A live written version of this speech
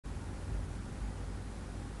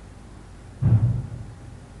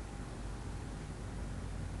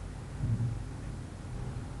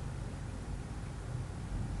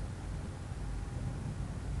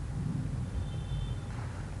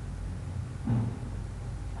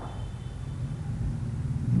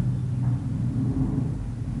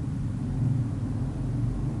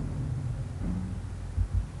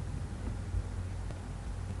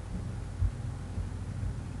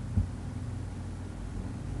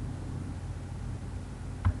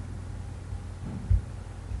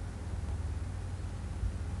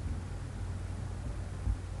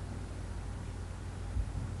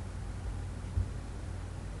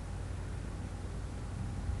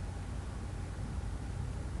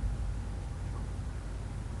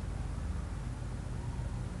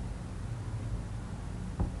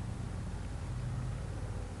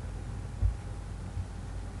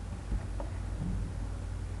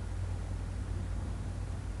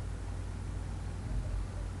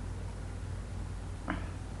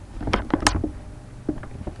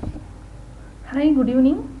Hi, good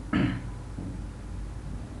evening.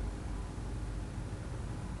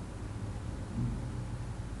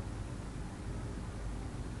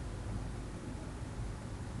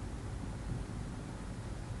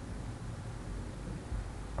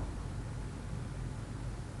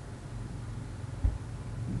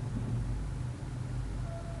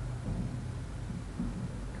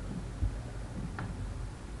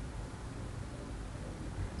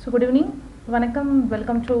 So good evening.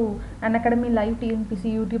 Welcome to Unacademy live TNPSC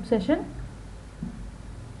YouTube session.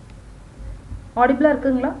 Audible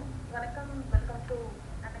இருக்குங்களா? Welcome to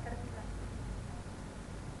Unacademy live.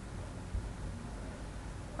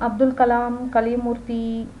 Abdul Kalam, Kalimurthy,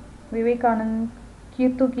 Vivekanand,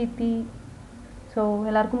 Kirti. So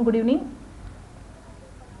எல்லாருக்கும் good evening.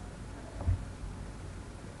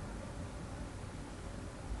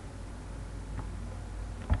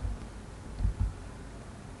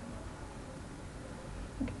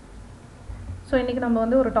 So இன்றைக்கி நம்ம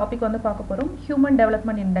வந்து ஒரு topic வந்து பார்க்க போகிறோம், human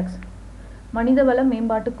development index, மனிதவள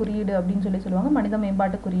மேம்பாட்டு குறியீடு அப்படின்னு சொல்லுவாங்க. மனித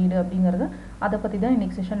மேம்பாட்டு குறியீடு அப்படிங்கிறது அதை பற்றி தான்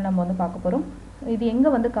இன்றைக்கி செஷனில் நம்ம வந்து பார்க்க போகிறோம். இது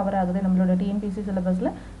எங்கே வந்து கவர் ஆகுது, நம்மளோட டிஎன்பிஎஸ்சி சிலபஸில்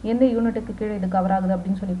எந்த யூனிட்டுக்கு கீழே இது கவர் ஆகுது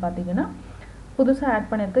அப்படின்னு சொல்லி பார்த்தீங்கன்னா, புதுசாக ஆட்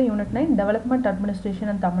பண்ணியிருக்க யூனிட் 9 டெவலப்மெண்ட்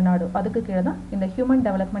அட்மினிஸ்ட்ரேஷன் இன் தமிழ்நாடு, அதுக்கு கீழே தான் இந்த ஹியூமன்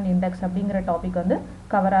டெவலப்மெண்ட் இண்டெக்ஸ் அப்படிங்கிற டாபிக் வந்து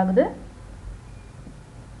கவர் ஆகுது.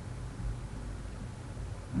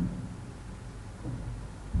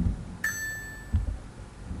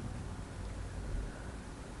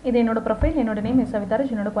 இது என்னோட ப்ரொஃபைல். என்னோட நேம் Savitha.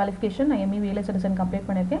 என்னோட குவாலிஃபிகேஷன் நான் எம்இ விஎல்எஸ் சிட்டிசன் கம்ப்ளீட்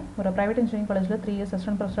பண்ணியிருக்கேன். ஒரு ப்ரைவேட் இன்ஜினியரிங் காலேஜில் 3 இயர்ஸ்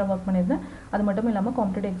அசிஸ்டன்ட் ப்ரொஃபஸராக ஒர்க் பண்ணியிருந்தேன். அது மட்டும் இல்லாமல்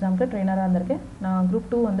காம்படிட்டிவ் எக்ஸாமுக்கு ட்ரெயினராக இருந்திருக்கேன். நான் குரூப்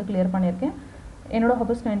 2 வந்து கிளியர் பண்ணியிருக்கேன். என்னோட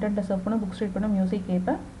ஹாபிஸ் நான் இன்டர்நெட் சர்ஃப் பண்ண, புக்ஸ் ரீட் பண்ண, மியூசிக்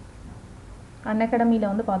கேட்பேன். அன்அகாடமியில்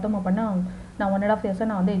வந்து பார்த்தோம் அப்படின்னா நான் 1.5 இயர்ஸாக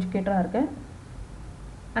நான் வந்து எஜுகேட்டராக இருக்கேன்.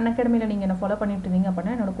 அன்அகாடமியில் நீங்கள் என்ன ஃபாலோ பண்ணிட்டு இருந்தீங்க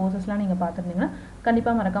அப்படின்னா என்னோட கோர்சஸ்லாம் நீங்கள் பார்த்துருந்தீங்கன்னா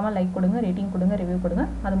கண்டிப்பாக மறக்காமல் லைக் கொடுங்க, ரேட்டிங் கொடுங்க, ரிவ்யூ கொடுங்க.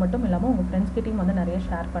 அது மட்டும் இல்லாமல் உங்கள் ஃப்ரெண்ட்ஸ்கிட்டையும் வந்து நிறைய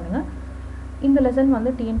ஷேர் பண்ணுங்கள். இந்த லெசன் வந்து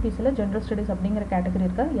டிஎன்பிஎஸ்சியில் ஜென்ரல் ஸ்டடீஸ் அப்படிங்கிற கேட்டகரி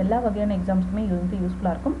இருக்க எல்லா வகையான எக்ஸாம்ஸுக்குமே இது வந்து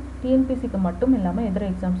யூஸ்ஃபுல்லாக இருக்கும். டிஎன்பிஎஸ்சிக்கு மட்டும் இல்லாமல் எதிர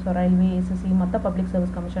எக்ஸாம்ஸ், ரயில்வே, எஸ்எஸ்சி, மற்ற public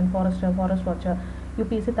service commission, forest watcher,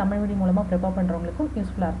 UPSC Tamil medium மூலமாக ப்ரிப்பேர் பண்ணுறவங்களுக்கும்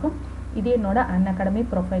யூஸ்ஃபுல்லாக இருக்கும். இது என்னோட அன்அகாடமி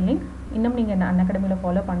ப்ரொஃபைல் லிங்க். இன்னும் நீங்கள் என்ன அன்அகாடமியில்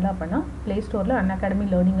ஃபாலோ பண்ணல அப்படின்னா ப்ளே ஸ்டோரில் அன்அகாடமி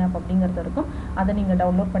லேர்னிங் ஆப் அப்படிங்கிறது இருக்கும். அதை நீங்கள்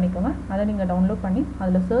டவுன்லோட் பண்ணிக்கோங்க. அதை நீங்கள் டவுன்லோட் பண்ணி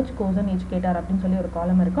அதில் சர்ச் கோர்ஸ் அண்ட் எஜுகேட்டர் அப்படின்னு சொல்லி ஒரு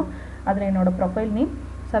காலம் இருக்கும். அதில் என்னோட ப்ரொஃபைல் நேம்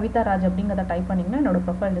சவிதா ராஜ் அப்படிங்கிறத டைப் பண்ணிங்கன்னா என்னோட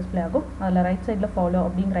ப்ரொஃபைல் டிஸ்பிளே ஆகும். அதில் ரைட் சைடில் ஃபாலோ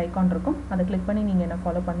அப்படிங்கிற ஐக்கான் இருக்கும். அதை கிளிக் பண்ணி நீங்கள் என்ன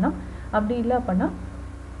ஃபாலோ பண்ணலாம். அப்படி இல்லை அப்படின்னா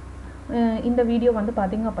இந்த வீடியோ வந்து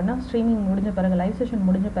பார்த்திங்க அப்படின்னா ஸ்ட்ரீமிங் முடிஞ்ச பிறகு, லைவ் செஷன்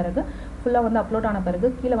முடிஞ்ச பிறகு, ஃபுல்லாக வந்து அப்லோட் ஆன பிறகு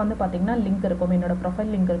கீழே வந்து பார்த்திங்கன்னா லிங்க் இருக்கும், என்னோட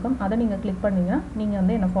ப்ரொஃபைல் லிங்க் இருக்கும். அதை நீங்கள் கிளிக் பண்ணிங்கன்னா நீங்கள்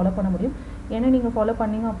வந்து என்னை ஃபாலோ பண்ண முடியும். ஏன்னா நீங்கள் ஃபாலோ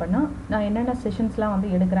பண்ணிங்க அப்படின்னா நான் என்னென்ன செஷன்ஸ்லாம் வந்து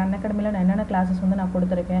எடுக்கிறேன், அன்அகாடமியில் நான் என்னென்ன கிளாஸஸ் வந்து நான்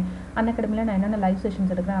கொடுத்துருக்கேன், அன்அகாடமியில் நான் என்னென்ன லைவ்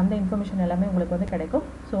செஷன்ஸ் எடுக்கிறேன், அந்த இன்ஃபர்மேஷன் எல்லாமே உங்களுக்கு வந்து கிடைக்கும்.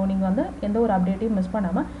 ஸோ நீங்கள் வந்து எந்த ஒரு அப்டேட்டையும் மிஸ்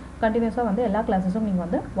பண்ணாமல் கண்டினியூஸாக வந்து எல்லா கிளாஸஸும் நீங்கள்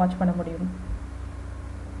வந்து வாட்ச் பண்ண முடியும்.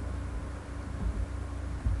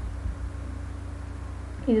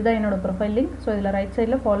 இதுதான் என்னோட ப்ரொஃபைல் லிங்க். ஸோ இதில் ரைட்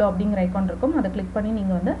சைடில் ஃபாலோ அப்படிங்கிற ஐக்கான் இருக்கும். அதை கிளிக் பண்ணி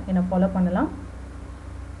நீங்கள் வந்து என்னை ஃபாலோ பண்ணலாம்.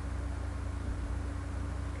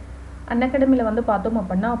 அன்அகாடமியில் வந்து பார்த்தோம்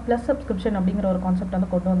அப்படின்னா ப்ளஸ் சப்ஸ்கிரிப்ஷன் அப்படிங்கிற ஒரு கான்செப்ட் வந்து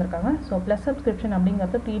கொண்டு வந்திருக்காங்க. ஸோ ப்ளஸ் சப்ஸ்கிரிப்ஷன்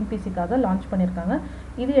அப்படிங்கிறது டிஎன்பிஎஸ்சிக்காக லான்ச் பண்ணியிருக்காங்க.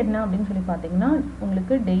 இது என்ன அப்படின்னு சொல்லி பார்த்தீங்கன்னா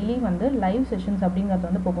உங்களுக்கு டெய்லி வந்து லைவ் செஷன்ஸ் அப்படிங்கிறது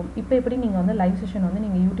வந்து போகும். இப்போ எப்படி நீங்கள் வந்து லைவ் செஷன் வந்து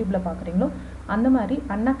நீங்கள் யூடியூப்பில் பார்க்குறீங்களோ அந்த மாதிரி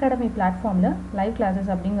அன்அகாடமி பிளாட்ஃபார்மில் லைவ்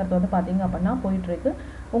கிளாஸஸ் அப்படிங்கிறது வந்து பார்த்தீங்க அப்படின்னா போயிட்டுருக்கு.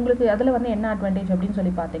 உங்களுக்கு அதில் வந்து என்ன அட்வான்டேஜ் அப்படின்னு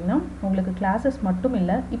சொல்லி பார்த்தீங்கன்னா உங்களுக்கு கிளாஸஸ் மட்டும்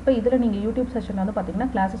இல்லை, இப்போ இதில் நீங்கள் யூடியூப் செஷன் வந்து பார்த்தீங்கன்னா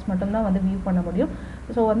கிளாஸஸ் மட்டும்தான் வந்து வியூ பண்ண முடியும்.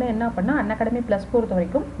 ஸோ வந்து என்ன அப்படின்னா அன்அகாடமி ப்ளஸ் பொறுத்த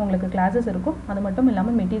வரைக்கும் உங்களுக்கு கிளாஸஸ் இருக்கும். அது மட்டும்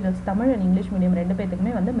இல்லாமல் materials, Tamil and English medium 2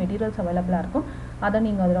 பேத்துக்குமே வந்து மெட்டீரியல்ஸ் அவைலபிளாக இருக்கும். அதை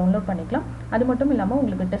நீங்கள் அதை டவுன்லோட் பண்ணிக்கலாம். அது மட்டும் இல்லாமல்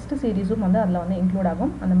உங்களுக்கு டெஸ்ட் சீரீஸும் வந்து அதில் வந்து இன்க்ளூட்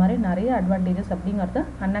ஆகும். அந்த மாதிரி நிறைய அட்வான்டேஜஸ் அப்படிங்கிறது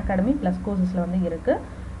அன்அகாடமி ப்ளஸ் கோர்சஸில் வந்து இருக்குது.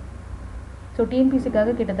 ஸோ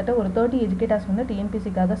டிஎன்பிஎஸ்சிக்காக கிட்டத்தட்ட ஒரு 30 எஜுகேட்டர்ஸ் வந்து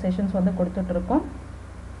டிஎன்பிஎஸ்சிக்காக செஷன்ஸ் வந்து கொடுத்துட்ருக்கோம்.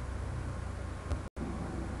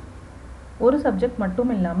 ஒரு சப்ஜெக்ட்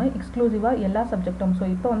மட்டும் இல்லாமல் எக்ஸ்க்ளூசிவாக எல்லா சப்ஜெக்டும். ஸோ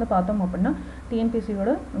இப்போ வந்து பார்த்தோம் அப்படின்னா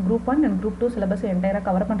டிஎன்பிஎஸ்சியோட group 1 and group 2 syllabus என்டையராக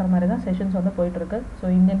cover பண்ணுற மாதிரி தான் செஷன்ஸ் வந்து போயிட்டுருக்கு. So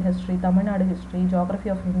Indian history, Tamil Nadu history,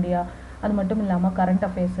 geography of India, அது மட்டும் இல்லாமல் current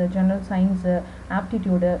affairs, general science,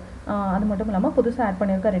 aptitude, அது மட்டும் இல்லாமல் புதுசாக ஆட்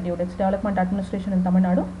பண்ணியிருக்க 2 units, development administration in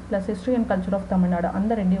Tamil Nadu plus history and culture of Tamil Nadu,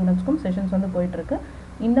 அந்த 2 யூனிட்ஸ்க்கும் செஷன்ஸ் வந்து போயிட்டுருக்கு.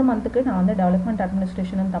 இந்த மந்த்துக்கு நான் வந்து டெவலப்மெண்ட்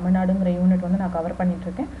அட்மினிஸ்ட்ரேஷன் இன் தமிழ்நாடுங்கிற யூனிட் வந்து நான் கவர்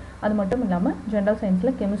பண்ணிகிட்ருக்கேன். அது மட்டும் இல்லாமல் ஜென்ரல்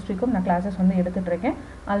சயின்ஸில் கெமிஸ்ட்ரிக்கும் நான் கிளாஸஸ் வந்து எடுத்துகிட்ருக்கேன்.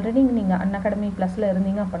 ஆல்ரெடி நீங்கள் அன்அகாடமி ப்ளஸில்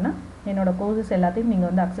இருந்தீங்க அப்படின்னா என்னோடய கோர்சஸ் எல்லாத்தையும் நீங்கள்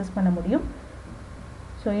வந்து அக்சஸ் பண்ண முடியும்.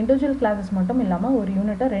 ஸோ இண்டிவிஜுவல் கிளாஸஸ் மட்டும் இல்லாமல் ஒரு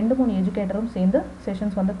யூனிட்டை 2-3 எஜுகேட்டரும் சேர்ந்து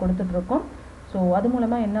செஷன்ஸ் வந்து கொடுத்துட்ருக்கோம். ஸோ அது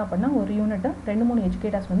மூலமாக என்ன அப்படின்னா ஒரு யூனிட்டை 2-3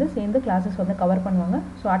 எஜுகேட்டர்ஸ் வந்து சேர்ந்து கிளாஸஸ் வந்து கவர் பண்ணுவாங்க.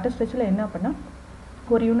 ஸோ அட் ஸ்ட்ரெச்சில் என்ன அப்படின்னா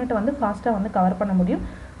ஒரு யூனிட்டை வந்து ஃபாஸ்ட்டாக வந்து கவர் பண்ண முடியும்.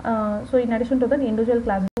 So in addition to that individual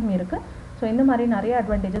கிளாஸஸும் இருக்குது. ஸோ இந்த மாதிரி நிறைய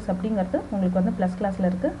அட்வான்டேஜஸ் அப்படிங்கிறது உங்களுக்கு வந்து ப்ளஸ் கிளாஸில்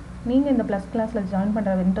இருக்குது. நீங்கள் இந்த ப்ளஸ் கிளாஸில் ஜாயின்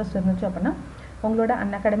பண்ணுற இன்ட்ரெஸ்ட் இருந்துச்சு அப்படின்னா உங்களோட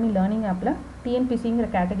அன்அகாடமி லேர்னிங் ஆப்பில் டிஎன்பிசிங்கிற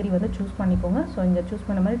கேட்டகரி வந்து சூஸ் பண்ணிக்கோங்க. ஸோ இங்கே சூஸ்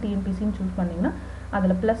பண்ண மாதிரி டிஎன்பிசின்னு சூஸ் பண்ணிங்கன்னா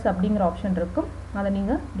அதில் ப்ளஸ் அப்படிங்கிற ஆப்ஷன் இருக்கும். அதை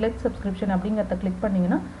நீங்கள் கெட் சப்ஸ்கிரிப்ஷன் அப்படிங்கிறத கிளிக்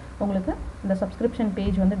பண்ணிங்கன்னா உங்களுக்கு இந்த சப்ஸ்கிரிப்ஷன்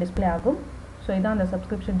பேஜ் வந்து டிஸ்பிளே ஆகும். ஸோ இதான் அந்த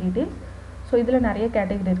சப்ஸ்கிரிப்ஷன் டீட்டெயில்ஸ். ஸோ இதில் நிறைய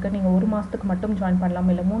கேட்டகரி இருக்குது. நீங்கள் 1 மாதத்துக்கு மட்டும் ஜாயின் பண்ணலாம்,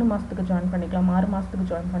 இல்லை 3 மாதத்துக்கு ஜாயின் பண்ணிக்கலாம், 6 மாதத்துக்கு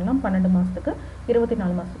ஜாயின் பண்ணலாம், 12 மாதத்துக்கு,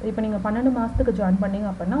 24 மாதம். இப்போ நீங்கள் 12 மாதத்துக்கு ஜாயின் பண்ணிங்க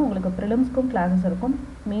அப்படின்னா உங்களுக்கு ப்ரிலிம்ஸ்க்கும் கிளாஸஸ் இருக்கும்,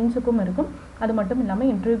 மெயின்ஸுக்கும் இருக்கும். அது மட்டும்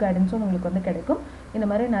இல்லாமல் இன்டர்வியூ கைடன்ஸும் உங்களுக்கு வந்து கிடைக்கும். இந்த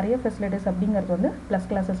மாதிரி நிறைய ஃபெசிலிட்டிஸ் அப்படிங்கிறது வந்து ப்ளஸ்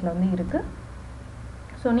கிளாஸஸில் வந்து இருக்குது.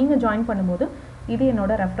 ஸோ நீங்கள் ஜாயின் பண்ணும்போது இது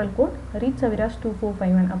என்னோட ரெஃபரல் கோட்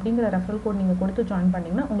reachsaviraj2451 அப்படிங்கிற ரெஃபரல் கோட் நீங்கள் கொடுத்து ஜாயின்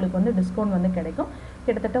பண்ணிங்கன்னா உங்களுக்கு வந்து டிஸ்கவுண்ட் வந்து கிடைக்கும்.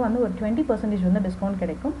 கிட்டத்தட்ட வந்து ஒரு 20% வந்து டிஸ்கவுண்ட்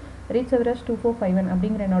கிடைக்கும். reachsaviraj2451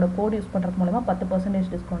 அப்படிங்கிற என்னோட கோட் யூஸ் பண்ணுறது மூலமாக 10%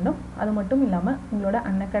 டிஸ்கவுண்ட்டும். அது மட்டும் இல்லாமல் உங்களோட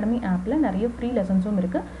அன்அகாடமி ஆப்பில் நிறைய ஃப்ரீ லெசன்ஸும்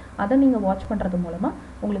இருக்குது. அதை நீங்கள் வாட்ச் பண்ணுறது மூலமாக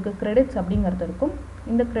உங்களுக்கு கிரெடிட்ஸ் அப்படிங்கிறது இருக்கும்.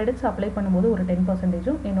 இந்த கிரெடிட்ஸ் அப்ளை பண்ணும்போது ஒரு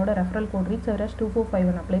 10%, என்னோட ரெஃபரல் கோட்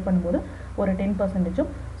reachsaviraj2451 அப்ளை பண்ணும்போது ஒரு 10%.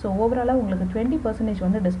 ஸோ ஓவராலாக உங்களுக்கு 20%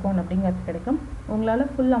 வந்து டிஸ்கவுண்ட் அப்படிங்கிறது கிடைக்கும். உங்களால்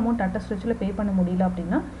ஃபுல் அமௌண்ட் அட்டஸ்டிச்சில் பே பண்ண முடியல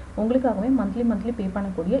அப்படின்னா உங்களுக்காகவே மந்த்லி பே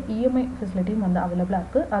பண்ணக்கூடிய இஎம்ஐ ஃபெசிலிட்டியும் வந்து அவைலபிளாக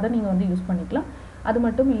இருக்குது. அதை நீங்கள் வந்து யூஸ் பண்ணிக்கலாம். அது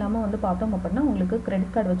மட்டும் இல்லாமல் வந்து பார்த்தோம் அப்படின்னா உங்களுக்கு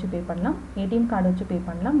கிரெடிட் கார்டு வச்சு பே பண்ணலாம், ஏடிஎம் கார்டு வச்சு பே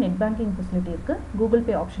பண்ணலாம், நெட் பேங்கிங் ஃபெசிலிட்டி இருக்குது, கூகுள்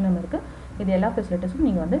பே ஆப்ஷனும் இருக்குது. இது எல்லா ஃபெசிலிட்டிஸும்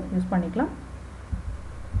நீங்கள் வந்து யூஸ் பண்ணிக்கலாம்.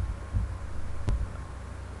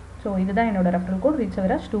 ஸோ இதுதான் என்னோட ரெஃபரல் கோட்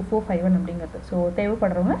reachsaviraj2451 அப்படிங்கிறது. ஸோ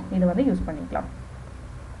தேவைப்படுறவங்க இதை வந்து யூஸ் பண்ணிக்கலாம்.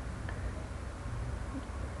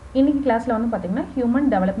 இன்றைக்கி கிளாஸில் வந்து பார்த்திங்கன்னா ஹியூமன்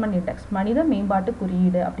டெவலப்மெண்ட் இண்டெக்ஸ், மனித மேம்பாட்டு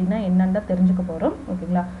குறியீடு அப்படின்னா என்னன்னு தான் தெரிஞ்சுக்க போகிறோம்.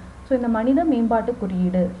 ஓகேங்களா? ஸோ இந்த மனித மேம்பாட்டு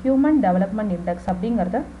குறியீடு ஹியூமன் டெவலப்மெண்ட் இண்டெக்ஸ்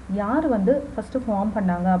அப்படிங்கிறத யார் வந்து ஃபஸ்ட்டு ஃபார்ம்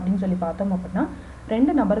பண்ணாங்க அப்படின்னு சொல்லி பார்த்தோம் அப்படின்னா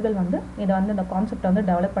 2 நபர்கள் வந்து இதை வந்து இந்த கான்செப்டை வந்து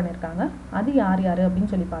டெவலப் பண்ணியிருக்காங்க. அது யார்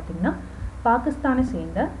அப்படின்னு சொல்லி பார்த்தீங்கன்னா பாகிஸ்தானை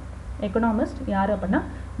சேர்ந்த எக்கனாமிஸ்ட் யார் அப்படின்னா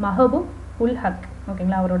மஹபூப் உல் ஹக்.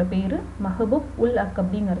 ஓகேங்களா? அவரோட பேர் மஹபூப் உல் ஹக்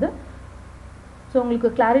அப்படிங்கிறது. ஸோ உங்களுக்கு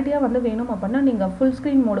கிளாரிட்டியாக வந்து வேணும் அப்படின்னா நீங்கள் ஃபுல்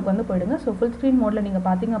ஸ்க்ரீன் மோடுக்கு வந்து போயிடுங்க. ஸோ ஃபுல் ஸ்க்ரீன் மோடில் நீங்கள்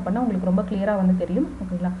பார்த்தீங்க அப்படின்னா உங்களுக்கு ரொம்ப கிளியராக வந்து தெரியும்.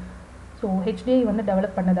 ஓகேங்களா? ஸோ HDI வந்து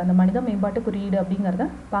டெவலப் பண்ணது அந்த மனித மேம்பாட்டு குறியீடு அப்படிங்கிறத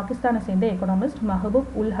பாகிஸ்தானை சேர்ந்த எக்கனாமிஸ்ட்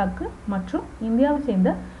மஹபூப் உல் ஹக் மற்றும் இந்தியாவை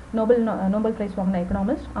சேர்ந்த நோபல் பிரைஸ் வாங்கின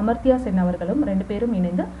எக்கனாமிஸ்ட் அமர்த்தியா சென் அவர்களும் 2 பேரும்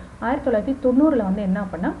இணைந்து 1990 வந்து என்ன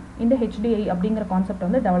அப்படின்னா இந்த HDI அப்படிங்கிற கான்செப்ட்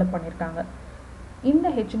வந்து டெவலப் பண்ணியிருக்காங்க. இந்த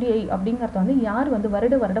HDI அப்படிங்கிறது வந்து யார் வந்து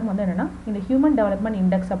வருடம் வந்து என்னென்னா இந்த ஹியூமன் டெவலப்மெண்ட்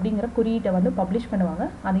இண்டெக்ஸ் அப்படிங்கிற குறியீட்டை வந்து பப்ளிஷ் பண்ணுவாங்க.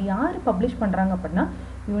 அது யார் பப்ளிஷ் பண்ணுறாங்க அப்படின்னா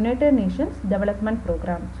United Nations development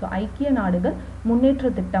programme. So ஐக்கிய நாடுகள் முன்னேற்ற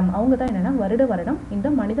திட்டம் அவங்க தான் என்னென்னா வருடம் இந்த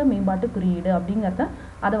மனித மேம்பாட்டு குறியீடு அப்படிங்கிறத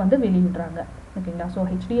அதை வந்து வெளியிடுறாங்க. ஓகேங்களா? ஸோ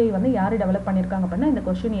HDI வந்து யார் டெவலப் பண்ணியிருக்காங்க அப்படின்னா இந்த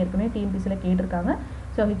கொஸ்டின் ஏற்கனவே டிஎன்பிசியில் கேட்டிருக்காங்க.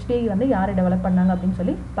 ஸோ HDI வந்து யார் டெவலப் பண்ணாங்க அப்படின்னு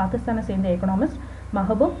சொல்லி பாகிஸ்தானை சேர்ந்த எக்கனாமிஸ்ட்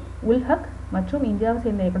மஹபூப் உல் ஹக் மற்றும் இந்தியாவை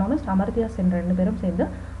சேர்ந்த எக்கனாமிஸ்ட் அமர்த்தியா சென் 2 பேரும் சேர்ந்து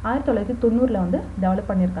 1990 வந்து டெவலப்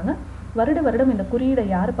பண்ணியிருக்காங்க. வருடம் இந்த குறியீடை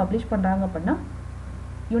யார் பப்ளிஷ் பண்ணுறாங்க அப்படின்னா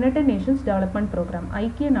யுனைடெட் நேஷன்ஸ் டெவலப்மெண்ட் ப்ரோக்ராம்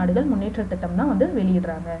ஐக்கிய நாடுகள் முன்னேற்ற திட்டம் தான் வந்து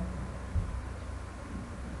வெளியிடுறாங்க.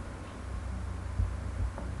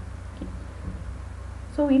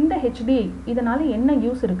 ஸோ இந்த HDI இதனால் என்ன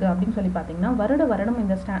யூஸ் இருக்குது அப்படின்னு சொல்லி பார்த்தீங்கன்னா வருடம்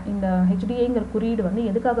இந்த HDIங்கிற குறியீடு வந்து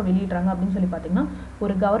எதுக்காக வெளியிடுறாங்க அப்படின்னு சொல்லி பார்த்தீங்கன்னா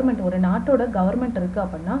ஒரு கவர்மெண்ட் ஒரு நாட்டோட கவர்மெண்ட் இருக்குது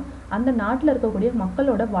அப்படின்னா அந்த நாட்டில் இருக்கக்கூடிய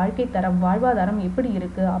மக்களோட வாழ்க்கை தரம் வாழ்வாதாரம் எப்படி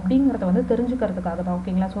இருக்குது அப்படிங்கிறத வந்து தெரிஞ்சுக்கிறதுக்காக தான்.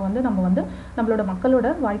 ஓகேங்களா? ஸோ வந்து நம்ம வந்து நம்மளோட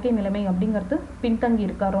மக்களோட வாழ்க்கை நிலைமை அப்படிங்கிறது பின்தங்கி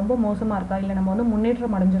இருக்கா, ரொம்ப மோசமாக இருக்கா, இல்லை நம்ம வந்து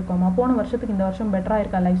முன்னேற்றம் அடைஞ்சிருக்கோமா, போன வருஷத்துக்கு இந்த வருஷம் பெட்டராக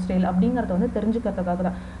இருக்கா லைஃப் ஸ்டைல் அப்படிங்கிறத வந்து தெரிஞ்சுக்கிறதுக்காக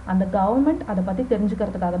தான். அந்த கவர்மெண்ட் அதை பற்றி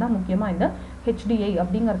தெரிஞ்சுக்கிறதுக்காக தான் முக்கியமாக இந்த HDI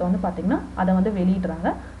அப்படிங்கிறத வந்து பார்த்திங்கன்னா அதை வந்து வெளியிடுறாங்க.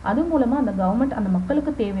 அது மூலமாக அந்த கவர்மெண்ட் அந்த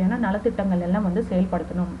மக்களுக்கு தேவையான நலத்திட்டங்கள் எல்லாம் வந்து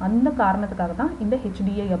செயல்படுத்தணும். அந்த காரணத்துக்காக தான் இந்த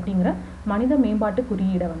HDI அப்படிங்கிற மனித மேம்பாட்டு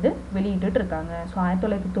குறியீடை வந்து வெளியிட்டு இருக்காங்க. ஸோ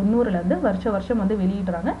 1990 வருஷம் வந்து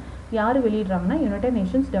வெளியிடுறாங்க. யார் வெளியிடுறாங்கன்னா யுனைடெட்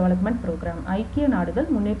நேஷன்ஸ் டெவலப்மெண்ட் ப்ரோக்ராம் ஐக்கிய நாடுகள்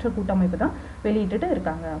முன்னேற்ற கூட்டமைப்பு தான் வெளியிட்டு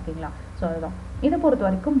இருக்காங்க. ஓகேங்களா? ஸோ அதுதான் இதை பொறுத்த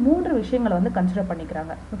வரைக்கும் 3 விஷயங்களை வந்து கன்சிடர்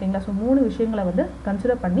பண்ணிக்கிறாங்க. ஓகேங்களா? ஸோ 3 விஷயங்களை வந்து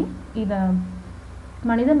கன்சிடர் பண்ணி இதை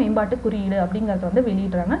மனித மேம்பாட்டு குறியீடு அப்படிங்கிறத வந்து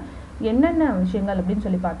வெளியிடுறாங்க. என்னென்ன விஷயங்கள் அப்படின்னு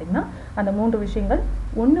சொல்லி பார்த்தீங்கன்னா அந்த 3 விஷயங்கள்.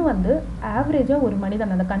 ஒன்று வந்து ஆவரேஜாக ஒரு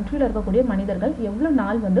மனிதன் அந்த கண்ட்ரியில் இருக்கக்கூடிய மனிதர்கள் எவ்வளோ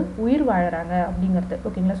நாள் வந்து உயிர் வாழறாங்க அப்படிங்கிறது.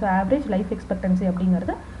 ஓகேங்களா? ஸோ ஆவரேஜ் லைஃப் எக்ஸ்பெக்டன்சி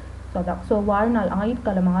அப்படிங்கிறது ஸோ அதான். ஸோ வாழ்நாள்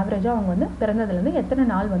ஆயுட்காலம் ஆவரேஜாக அவங்க வந்து பிறந்ததுலேருந்து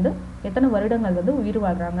எத்தனை வருடங்கள் வந்து உயிர்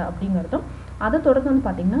வாழ்கிறாங்க அப்படிங்கிறதும். அதை தொடர்ந்து வந்து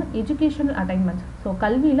பார்த்திங்கன்னா எஜுகேஷனல் அட்டைன்மெண்ட்ஸ். ஸோ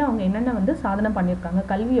கல்வியில் அவங்க என்னென்ன வந்து சாதனை பண்ணியிருக்காங்க,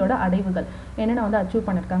 கல்வியோட அடைவுகள் என்னென்ன வந்து அச்சீவ்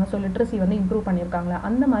பண்ணியிருக்காங்க, ஸோ லிட்ரஸி வந்து இம்ப்ரூவ் பண்ணியிருக்காங்களா,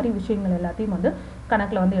 அந்த மாதிரி விஷயங்கள் எல்லாத்தையும் வந்து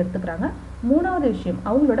கணக்கில் வந்து எடுத்துக்கிறாங்க. மூணாவது விஷயம்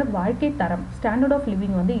அவங்களோட வாழ்க்கை தரம் ஸ்டாண்டர்ட் ஆஃப்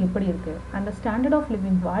லிவிங் வந்து எப்படி இருக்குது, அந்த ஸ்டாண்டர்ட் ஆஃப்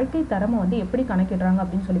லிவிங் வாழ்க்கை தரமை வந்து எப்படி கணக்கிடுறாங்க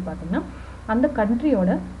அப்படின்னு சொல்லி பார்த்தீங்கன்னா அந்த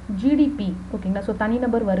கண்ட்ரியோட ஜிடிபி ஓகேங்களா. ஸோ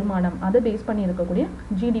தனிநபர் வருமானம் அதை பேஸ் பண்ணி இருக்கக்கூடிய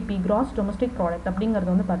ஜிடிபி கிராஸ் டொமஸ்டிக் ப்ராடக்ட்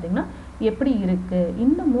அப்படிங்கிறது வந்து பார்த்திங்கன்னா எப்படி இருக்குது.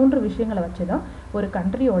 இந்த 3 விஷயங்களை வச்சு தான் ஒரு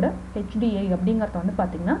கண்ட்ரியோட ஹெச்டிஐ அப்படிங்கிறத வந்து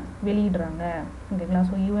பார்த்திங்கன்னா வெளியிடுறாங்க ஓகேங்களா.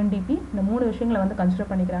 ஸோ யூஎன்டிபி இந்த 3 விஷயங்களை வந்து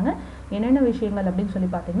கன்சிடர் பண்ணிக்கிறாங்க. என்னென்ன விஷயங்கள் அப்படின்னு சொல்லி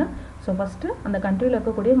பார்த்தீங்கன்னா ஸோ ஃபஸ்ட்டு அந்த கண்ட்ரியில்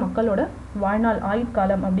இருக்கக்கூடிய மக்களோட வாழ்நாள்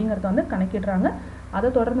ஆயுட்காலம் அப்படிங்கிறத வந்து கணக்கிடுறாங்க. அதை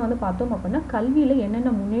தொடர்ந்து வந்து பார்த்தோம் அப்படின்னா கல்வியில் என்னென்ன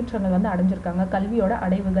முன்னேற்றங்கள் வந்து அடைஞ்சிருக்காங்க, கல்வியோட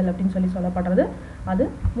அடைவுகள் அப்படின்னு சொல்லப்படுறது. அது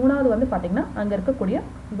மூணாவது வந்து பார்த்திங்கன்னா அங்கே இருக்கக்கூடிய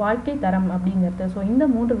வாழ்க்கை தரம் அப்படிங்கிறது. ஸோ இந்த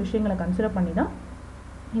 3 விஷயங்களை கன்சிடர் பண்ணி தான்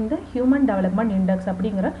இந்த ஹியூமன் டெவலப்மெண்ட் இண்டெக்ஸ்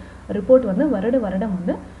அப்படிங்கிற ரிப்போர்ட் வந்து வருடம்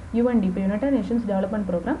வந்து UNDP United Nations development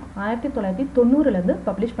programme 1990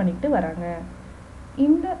 publish பண்ணிக்கிட்டு வராங்க.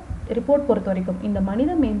 இந்த ரிப்போர்ட் பொறுத்த வரைக்கும் இந்த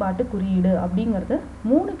மனித மேம்பாட்டு குறியீடு அப்படிங்கிறது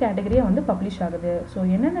 3 கேட்டகரியாக வந்து பப்ளிஷ் ஆகுது. ஸோ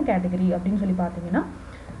என்னென்ன கேட்டகரி அப்படின்னு சொல்லி பார்த்தீங்கன்னா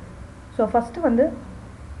ஸோ ஃபஸ்ட்டு வந்து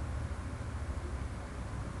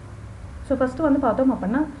பார்த்தோம்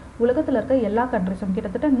அப்படின்னா உலகத்தில் இருக்க எல்லா கண்ட்ரிஸும்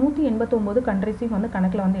கிட்டத்தட்ட 189 கண்ட்ரிஸையும் வந்து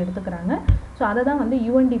கணக்கில் வந்து எடுத்துக்கிறாங்க. ஸோ அதை தான் வந்து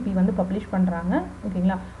யூஎன்டிபி வந்து பப்ளிஷ் பண்ணுறாங்க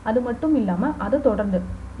ஓகேங்களா. அது மட்டும் இல்லாமல் அதை தொடர்ந்து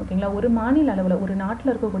ஓகேங்களா ஒரு மாநில அளவில் ஒரு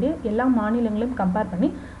நாட்டில் இருக்கக்கூடிய எல்லா மாநிலங்களையும் கம்பேர் பண்ணி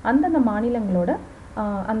அந்தந்த மாநிலங்களோட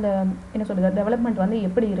அந்த என்ன சொல்கிறது டெவலப்மெண்ட் வந்து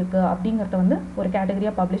எப்படி இருக்குது அப்படிங்கிறத வந்து ஒரு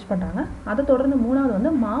கேட்டகரியாக பப்ளிஷ் பண்ணுறாங்க. அதை தொடர்ந்து மூணாவது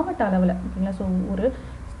வந்து மாவட்ட அளவில் ஓகேங்களா. ஸோ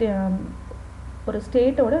ஒரு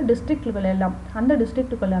ஸ்டேட்டோட டிஸ்ட்ரிக்ட்கள் எல்லாம் அந்த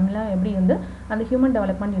டிஸ்ட்ரிக்ட்டுகள் எல்லாம் எப்படி வந்து அந்த ஹியூமன்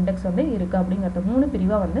டெவலப்மெண்ட் இண்டெக்ஸ் வந்து இருக்குது அப்படிங்கிறத 3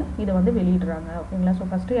 பிரிவாக வந்து இதை வந்து வெளியிடுறாங்க ஓகேங்களா. ஸோ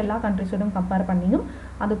ஃபஸ்ட்டு எல்லா கண்ட்ரிஸோடும் கம்பேர் பண்ணியும்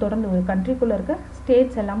அது தொடர்ந்து ஒரு கண்ட்ரிக்குள்ளே இருக்க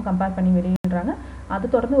ஸ்டேட்ஸ் எல்லாம் கம்பேர் பண்ணி வெளியிடுறாங்க. அது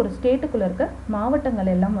தொடர்ந்து ஒரு ஸ்டேட்டுக்குள்ளே இருக்க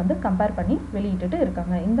மாவட்டங்கள் எல்லாம் வந்து கம்பேர் பண்ணி வெளியிட்டுட்டு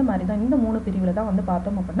இருக்காங்க. இந்த மாதிரி தான் இந்த 3 பிரிவில் தான் வந்து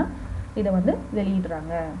பார்த்தோம் அப்படின்னா இதை வந்து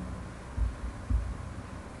வெளியிடுறாங்க.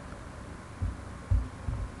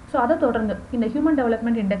 ஸோ அதை தொடர்ந்து இந்த ஹியூமன்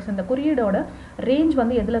டெவலப்மெண்ட் இண்டெக்ஸ் இந்த குறியீடோட ரேஞ்ச்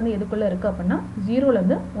வந்து எதுலேருந்து எதுக்குள்ளே இருக்குது அப்படின்னா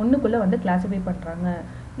 0லேருந்து 1க்குள்ளே வந்து கிளாஸிஃபை பண்ணுறாங்க.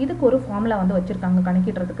 இதுக்கு ஒரு ஃபார்முலா வந்து வச்சுருக்காங்க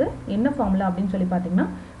கணக்கிடுறதுக்கு. என்ன ஃபார்முலா அப்படின்னு சொல்லி பார்த்தீங்கன்னா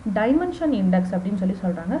டைமென்ஷன் இண்டெக்ஸ் அப்படின்னு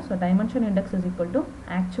சொல்கிறாங்க. So dimension index is equal to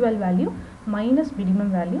actual value minus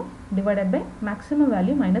minimum value divided by maximum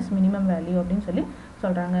value minus minimum value அப்படின்னு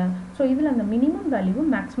சொல்கிறாங்க. ஸோ இதில் அந்த மினிமம் வேல்யூவும்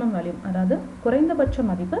மேக்ஸிமம் வேல்யூ அதாவது குறைந்தபட்ச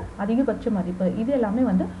மதிப்பு அதிகபட்ச மதிப்பு இது எல்லாமே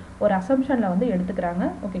வந்து ஒரு அசம்ஷனில் வந்து எடுத்துக்கிறாங்க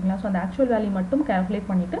ஓகேங்களா. ஸோ அந்த ஆக்சுவல் வேல்யூ மட்டும் கால்குலேட்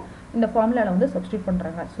பண்ணிவிட்டு இந்த ஃபார்முலாவில் வந்து சப்ஸ்டியூட்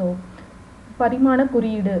பண்ணுறாங்க. ஸோ பரிமாண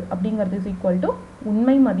குறியீடு அப்படிங்கிறது இஸ் ஈக்குவல் டு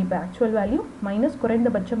உண்மை மதிப்பு ஆக்சுவல் வேல்யூ மைனஸ்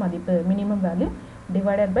குறைந்தபட்ச மதிப்பு மினிமம் வேல்யூ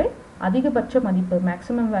டிவைடட் பை அதிகபட்ச மதிப்பு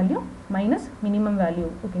maximum value minus minimum value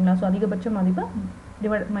ஓகேங்களா. ஸோ அதிகபட்ச மதிப்பு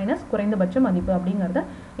டிவைட் மைனஸ் குறைந்தபட்ச மதிப்பு அப்படிங்கிறத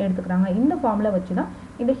எடுத்துக்கிறாங்க. இந்த ஃபார்முலா வச்சு தான்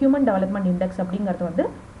இந்த ஹியூமன் டெவலப்மெண்ட் இண்டெக்ஸ் அப்படிங்கிறத வந்து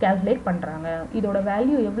கால்குலேட் பண்ணுறாங்க. இதோட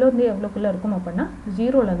வேல்யூ எவ்வளோருந்து எவ்வளோக்குள்ளே இருக்கும் அப்படின்னா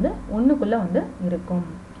 0லேருந்து 1க்குள்ளே வந்து இருக்கும்.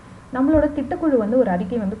 நம்மளோட திட்டக்குழு வந்து ஒரு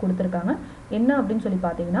அறிக்கை வந்து கொடுத்துருக்காங்க. என்ன அப்படின்னு சொல்லி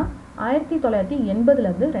பார்த்தீங்கன்னா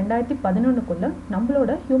 1980லேருந்து 2011க்குள்ளே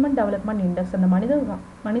நம்மளோட ஹியூமன் டெவலப்மெண்ட் இண்டெக்ஸ் அந்த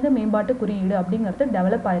மனித மேம்பாட்டு குறியீடு அப்படிங்கிறது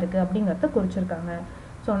டெவலப் ஆயிருக்கு அப்படிங்கிறத குறிச்சிருக்காங்க.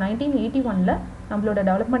 ஸோ 1981 நம்மளோட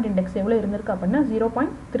டெவலப்மெண்ட் இண்டெக்ஸ் எவ்வளோ இருந்திருக்கு அப்படின்னா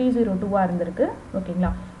 0.302 இருந்திருக்கு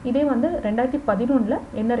ஓகேங்களா. இதே வந்து 2011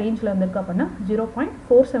 என்ன ரேஞ்சில் இருந்திருக்கு அப்படின்னா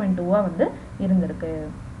 0.472 வந்து இருந்திருக்கு.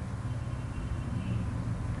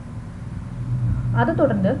 அதை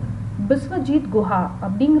தொடர்ந்து பிஸ்வஜித் குஹா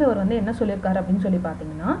அப்படிங்கிறவர் வந்து என்ன சொல்லியிருக்காரு அப்படின்னு சொல்லி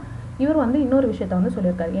பார்த்தீங்கன்னா இவர் வந்து இன்னொரு விஷயத்த வந்து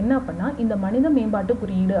சொல்லியிருக்காரு. என்ன அப்படின்னா இந்த மனித மேம்பாட்டு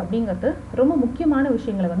குறியீடு அப்படிங்கிறது ரொம்ப முக்கியமான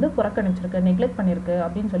விஷயங்களை வந்து புறக்கணிச்சிருக்கு நெக்லெக்ட் பண்ணியிருக்கு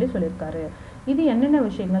அப்படின்னு சொல்லியிருக்காரு. இது என்னென்ன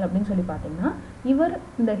விஷயங்கள் அப்படின்னு சொல்லி பார்த்தீங்கன்னா இவர்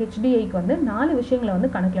இந்த ஹெச்டிஐக்கு வந்து 4 விஷயங்களை வந்து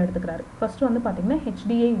கணக்கில் எடுத்துக்கிறாரு. ஃபர்ஸ்ட் வந்து பார்த்தீங்கன்னா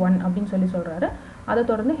HDI-1 அப்படின்னு சொல்கிறாரு. அதை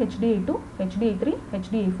தொடர்ந்து HDI-2, HDI-3,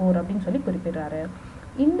 HDI-4 அப்படின்னு குறிப்பிடுறாரு.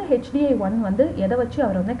 இந்த HDI-1 வந்து எதை வச்சு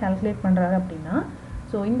அவர் வந்து கால்குலேட் பண்ணுறாரு அப்படின்னா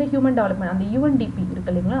ஸோ இந்த ஹியூமன் டெவலப்மெண்ட் அந்த யூஎன்டிபி இருக்கு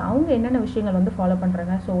இல்லைங்களா அவங்க என்னென்ன விஷயங்கள் வந்து ஃபாலோ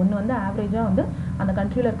பண்ணுறாங்க. ஸோ ஒன்று வந்து ஆவரேஜாக வந்து அந்த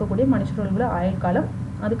கண்ட்ரியில் இருக்கக்கூடிய மனுஷர்களோட ஆயுட்காலம்,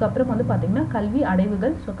 அதுக்கப்புறம் வந்து பார்த்திங்கன்னா கல்வி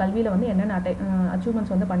அடைவுகள். ஸோ கல்வியில் வந்து என்னென்ன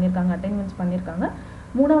அச்சீவ்மெண்ட்ஸ் வந்து பண்ணியிருக்காங்க அட்டைன்மெண்ட்ஸ் பண்ணியிருக்காங்க.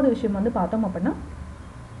 மூணாவது விஷயம் வந்து பார்த்தோம் அப்படின்னா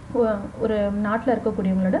ஒரு நாட்டில்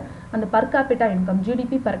இருக்கக்கூடியவங்களோட அந்த per capita income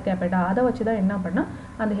GDP per capita அதை வச்சு தான் என்ன பண்ணால்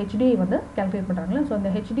அந்த HDI வந்து கால்குலேட் பண்ணுறாங்களே. ஸோ அந்த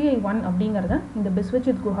HDI-1 அப்படிங்கிறத இந்த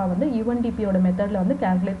பிஸ்வஜித் குஹா வந்து யூஎன்டிபியோட மெத்தடில் வந்து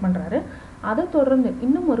கால்குலேட் பண்ணுறாரு. அதை தொடர்ந்து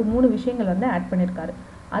இன்னும் ஒரு 3 விஷயங்கள் வந்து ஆட் பண்ணியிருக்காரு.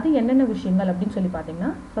 அது என்னென்ன விஷயங்கள் அப்படின்னு சொல்லி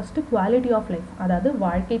பார்த்தீங்கன்னா ஃபஸ்ட்டு குவாலிட்டி ஆஃப் லைஃப் அதாவது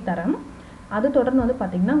வாழ்க்கை தரம், அது தொடர்ந்து வந்து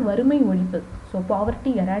பார்த்திங்கன்னா வறுமை ஒழிப்பு ஸோ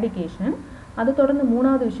பாவர்ட்டி எராடிகேஷன், அது தொடர்ந்து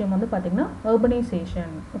மூணாவது விஷயம் வந்து பார்த்திங்கன்னா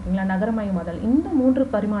அர்பனைசேஷன் ஓகேங்களா நகரமயமாதல். இந்த 3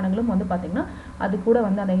 பரிமாணங்களும் வந்து பார்த்திங்கன்னா அது கூட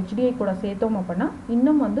வந்து அந்த HDI கூட சேர்த்தோம் அப்படின்னா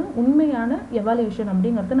இன்னும் வந்து உண்மையான எவாலுவேஷன்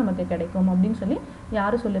அப்படிங்கிறது நமக்கு கிடைக்கும் அப்படின்னு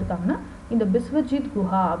யார் சொல்லியிருக்காங்கன்னா இந்த பிஸ்வஜித்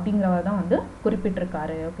குஹா அப்படிங்கிறவர் தான் வந்து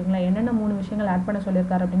குறிப்பிட்டிருக்காரு. ஓகேங்களா, என்னென்ன 3 விஷயங்கள் ஆட் பண்ண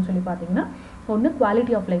சொல்லியிருக்காரு அப்படின்னு சொல்லி பார்த்தீங்கன்னா, ஒன்று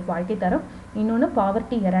குவாலிட்டி ஆஃப் லைஃப் வாழ்க்கை தரம், இன்னொன்று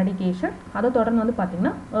பாவர்ட்டி எராடிகேஷன், அதை தொடர்ந்து வந்து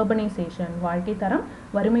பார்த்தீங்கன்னா அர்பனைசேஷன் வாழ்க்கை தரம்,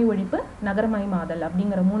 வறுமை ஒழிப்பு, நகரமயமாதல்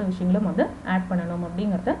அப்படிங்கிற 3 விஷயங்களும் வந்து ஆட் பண்ணணும்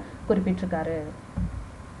அப்படிங்கிறத குறிப்பிட்டிருக்காரு.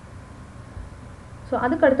 ஸோ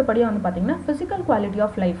அதுக்கு அடுத்தபடியாக வந்து பார்த்தீங்கன்னா ஃபிசிக்கல் குவாலிட்டி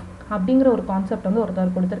ஆஃப் லைஃப் அப்படிங்கிற ஒரு கான்செப்ட் வந்து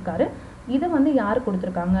ஒருத்தர் கொடுத்துருக்காரு. இதை வந்து யார்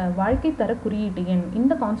கொடுத்துருக்காங்க, வாழ்க்கை தர குறியீட்டு எண்,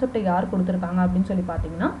 இந்த கான்செப்டை யார் கொடுத்துருக்காங்க அப்படின்னு சொல்லி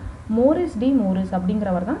பார்த்தீங்கன்னா மோரிஸ் டி மோரிஸ்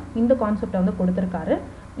அப்படிங்கிறவர் தான் இந்த கான்செப்டை வந்து கொடுத்துருக்காரு.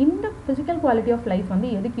 இந்த ஃபிசிக்கல் குவாலிட்டி ஆஃப் லைஃப்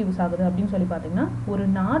வந்து எதுக்கு யூஸ் ஆகுது அப்படின்னு சொல்லி பார்த்தீங்கன்னா ஒரு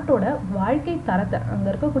நாட்டோட வாழ்க்கை தரத்தை, அங்கே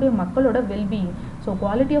இருக்கக்கூடிய மக்களோட வெல்பீயிங், ஸோ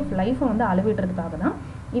குவாலிட்டி ஆஃப் லைஃப்பை வந்து அளவிடுறதுக்காக தான்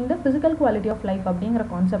இந்த ஃபிசிக்கல் குவாலிட்டி ஆஃப் லைஃப் அப்படிங்கிற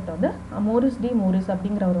கான்செப்ட் வந்து மோரிஸ் டி மோரிஸ்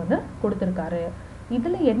அப்படிங்கிறவர் வந்து கொடுத்துருக்காரு.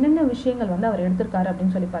 இதில் என்னென்ன விஷயங்கள் வந்து அவர் எடுத்திருக்காரு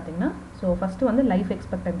அப்படின்னு சொல்லி பார்த்தீங்கன்னா, ஸோ ஃபஸ்ட்டு வந்து லைஃப்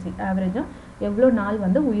எக்ஸ்பெக்டன்சி, ஆவரேஜாக எவ்வளோ நாள்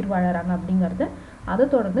வந்து உயிர் வாழறாங்க அப்படிங்கிறது, அதை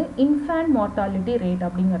தொடர்ந்து இன்ஃபேண்ட் மார்ட்டாலிட்டி ரேட்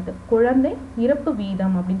அப்படிங்கிறது, குழந்தை இறப்பு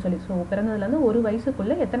வீதம் அப்படின்னு சொல்லி, ஸோ பிறந்ததுலேருந்து 1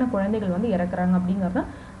 வயசுக்குள்ளே எத்தனை குழந்தைகள் வந்து இறக்குறாங்க அப்படிங்கிறது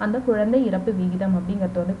அந்த குழந்தை இறப்பு விகிதம்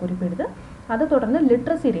அப்படிங்கிறது வந்து குறிப்பிடுது. அதை தொடர்ந்து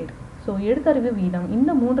லிட்ரஸி ரேட், ஸோ எழுத்தறிவு வீதம்,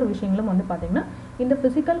 இந்த 3 விஷயங்களும் வந்து பார்த்திங்கன்னா இந்த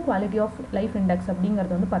physical quality of life index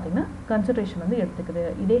அப்படிங்கிறது வந்து பார்த்திங்கன்னா கன்சிடரேஷன் வந்து எடுத்துக்குது.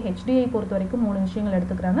 இதே HDI பொறுத்த வரைக்கும் 3 விஷயங்கள்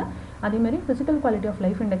எடுத்துக்கிறாங்க. அதேமாதிரி physical quality of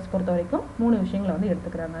life index பொறுத்த வரைக்கும் 3 விஷயங்களை வந்து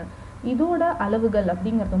எடுத்துக்கிறாங்க. இதோட அளவுகள்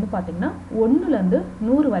அப்படிங்கிறது வந்து பார்த்திங்கன்னா 1லேருந்து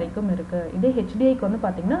 100 வரைக்கும் இருக்குது. இதே HDIக்கு வந்து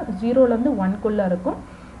பார்த்திங்கன்னா 0லேருந்து 1க்குள்ளே இருக்கும்.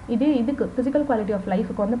 இதே இதுக்கு ஃபிசிக்கல் குவாலிட்டி ஆஃப்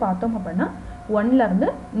லைஃபுக்கு வந்து பார்த்தோம் அப்படின்னா 1லேருந்து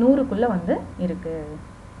 100க்குள்ளே வந்து இருக்குது.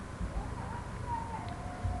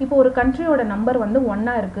 இப்போ ஒரு கண்ட்ரியோட நம்பர் வந்து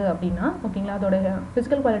 1 இருக்குது அப்படின்னா, ஓகேங்களா, அதோட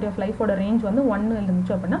ஃபிசிக்கல் குவாலிட்டி ஆஃப் லைஃபோட ரேஞ்ச் வந்து 1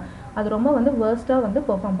 இருந்துச்சு அப்படின்னா அது ரொம்ப வந்து வேர்ஸ்ட்டாக வந்து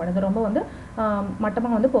பெர்ஃபார்ம் பண்ணுது, ரொம்ப வந்து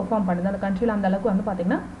மட்டமாக வந்து பெர்ஃபார்ம் பண்ணுது. அந்த கண்ட்ரியில் அந்த அளவுக்கு வந்து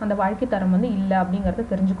பார்த்திங்கன்னா அந்த வாழ்க்கை தரம் வந்து இல்லை அப்படிங்கிறத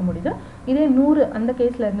தெரிஞ்சுக்க முடியுது. இதே 100 அந்த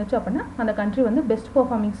கேஸில் இருந்துச்சு அப்படின்னா அந்த கண்ட்ரி வந்து பெஸ்ட்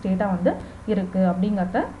பெர்ஃபார்மிங் ஸ்டேட்டாக வந்து இருக்குது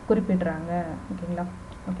அப்படிங்கிறத குறிப்பிடுறாங்க. ஓகேங்களா,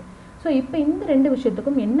 ஓகே. ஸோ இப்போ இந்த 2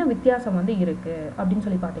 விஷயத்துக்கும் என்ன வித்தியாசம் வந்து இருக்குது அப்படின்னு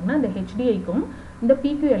சொல்லி பார்த்தீங்கன்னா, இந்த HDIக்கும் இந்த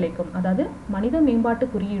PQLIக்கும், அதாவது மனித மேம்பாட்டு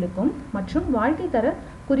குறியீடுக்கும் மற்றும் வாழ்க்கை தர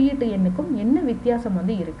குறியீட்டு எண்ணுக்கும் என்ன வித்தியாசம்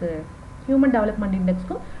வந்து இருக்குது, human development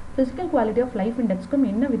இண்டெக்ஸ்க்கும் physical quality of life இண்டெக்ஸ்க்கும்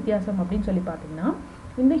என்ன வித்தியாசம் அப்படின்னு சொல்லி பார்த்தீங்கன்னா,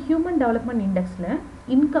 இந்த ஹியூமன் டெவலப்மெண்ட் இண்டெக்ஸில்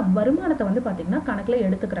இன்கம், வருமானத்தை வந்து பார்த்திங்கன்னா கணக்கில்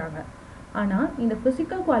எடுத்துக்கிறாங்க. ஆனால் இந்த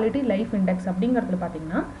ஃபிசிக்கல் குவாலிட்டி லைஃப் இண்டெக்ஸ் அப்படிங்கிறதுல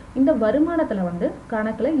பார்த்தீங்கன்னா இந்த வருமானத்தில் வந்து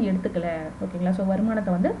கணக்கில் எடுத்துக்கல. ஓகேங்களா, ஸோ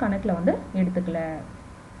வருமானத்தை வந்து கணக்கில் வந்து எடுத்துக்கல.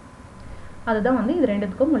 அதுதான் வந்து இது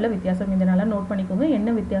 2த்துக்கும் உள்ள வித்தியாசம். இதனால நோட் பண்ணிக்கோங்க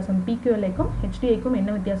என்ன வித்தியாசம், PQLIக்கும் HDIக்கும் என்ன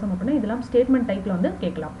வித்தியாசம் அப்படின்னா இதெல்லாம் ஸ்டேட்மெண்ட் டைப்பில் வந்து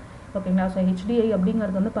கேட்கலாம். ஓகேங்களா, ஸோ HDI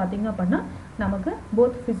அப்படிங்கிறது வந்து பார்த்திங்க அப்படின்னா நமக்கு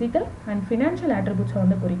போத் ஃபிசிக்கல் அண்ட் ஃபினான்ஷியல் ஆட்ரிபியூட்ஸை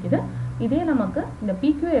வந்து குறிக்குது. இதே நமக்கு இந்த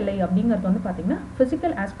PQLI அப்படிங்கிறது வந்து பார்த்திங்கன்னா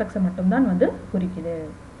ஃபிசிக்கல் ஆஸ்பெக்ட்ஸை மட்டும்தான் வந்து குறிக்குது.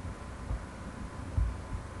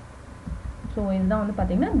 ஸோ இதுதான் வந்து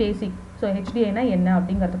பார்த்திங்கன்னா பேசிக். ஸோ HDIனா என்ன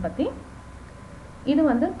அப்படிங்கிறத பற்றி, இது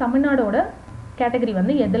வந்து தமிழ்நாடோட கேட்டகரி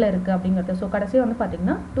வந்து எதில் இருக்குது அப்படிங்கிறது. ஸோ கடைசியாக வந்து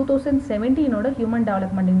பார்த்திங்கன்னா 2017 ஹியூமன்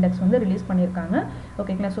டெவலப்மெண்ட் இண்டெக்ஸ் வந்து ரிலீஸ் பண்ணியிருக்காங்க.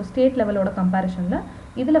 ஓகேங்களா, ஸோ ஸ்டேட் லெவலோட கம்பேரிஷனில்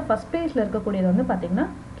இதில் ஃபஸ்ட் பிளேஸில் இருக்கக்கூடியது வந்து பார்த்திங்கன்னா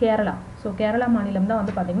கேரளா. ஸோ கேரளா மாநிலம் தான்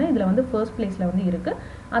வந்து பார்த்திங்கன்னா இதில் வந்து ஃபர்ஸ்ட் பிளேஸில் வந்து இருக்குது.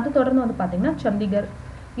 அது தொடர்ந்து வந்து பார்த்திங்கன்னா சண்டிகர்.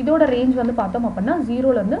 இதோட ரேஞ்ச் வந்து பார்த்தோம் அப்படின்னா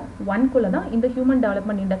 0லேருந்து 1க்குள்ளே தான் இந்த ஹியூமன்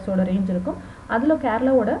டெவலப்மெண்ட் இண்டெக்ஸோட ரேஞ்ச் இருக்கும். அதில்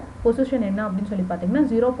கேரளாவோட பொசிஷன் என்ன அப்படின்னு சொல்லி பார்த்தீங்கன்னா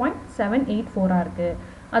 0.784 இருக்குது.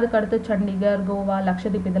 அதுக்கடுத்து சண்டிகர், கோவா,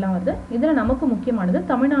 லக்ஷதீப் இதெல்லாம் வருது. இதில் நமக்கு முக்கியமானது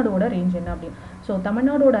தமிழ்நாடோட ரேஞ்ச் என்ன அப்படின்னு. ஸோ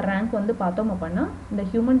தமிழ்நாடோட ரேங்க் வந்து பார்த்தோம் அப்படின்னா இந்த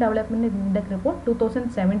ஹியூமன் டெவலப்மெண்ட் இண்டெக்ஸ் ரிப்போர்ட்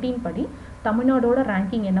 2017 படி தமிழ்நாடோட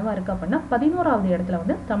ரேங்கிங் என்னவா இருக்குது அப்படின்னா 11வது இடத்துல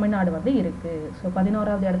வந்து தமிழ்நாடு வந்து இருக்குது. ஸோ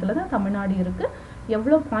 11வது இடத்துல தான் தமிழ்நாடு இருக்குது.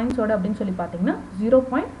 எவ்வளோ பாயிண்ட்ஸோட அப்படின்னு சொல்லி பார்த்தீங்கன்னா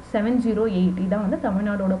 0.708 இதான் வந்து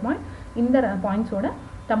தமிழ்நாடோட பாயிண்ட். இந்த பாயிண்ட்ஸோட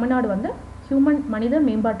தமிழ்நாடு வந்து ஹியூமன் மனித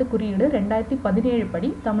மேம்பாட்டு குறியீடு 2017 படி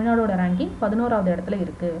தமிழ்நாடோட ரேங்கிங் 11வது இடத்துல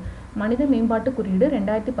இருக்குது. மனித மேம்பாட்டு குறியீடு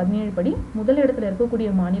 2017 படி முதல் இடத்துல இருக்கக்கூடிய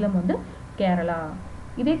மாநிலம் வந்து கேரளா.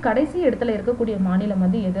 இதே கடைசி இடத்துல இருக்கக்கூடிய மாநிலம்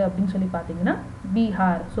வந்து எது அப்படின்னு சொல்லி பார்த்தீங்கன்னா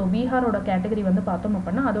பீகார். ஸோ பீகாரோட கேட்டகரி வந்து பார்த்தோம்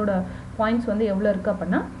அப்படின்னா அதோட பாயிண்ட்ஸ் வந்து எவ்வளோ இருக்குது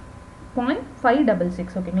அப்படின்னா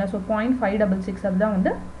 0.566. ஓகேங்களா, ஸோ 0.566 அதுதான்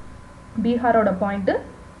வந்து பீகாரோட பாயிண்ட்டு.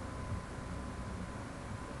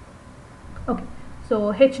 ஓகே, ஸோ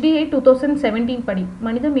HDI 2017 படி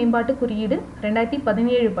மனித மேம்பாட்டு குறியீடு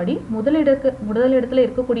 2017 படி முதலிடத்தில்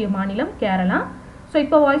இருக்கக்கூடிய மாநிலம் கேரளா. ஸோ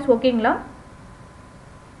இப்போ வாய்ஸ் ஓகேங்களா?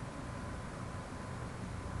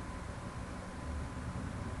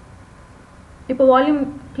 இப்போ வால்யூம்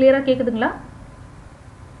கிளியராக கேட்குதுங்களா?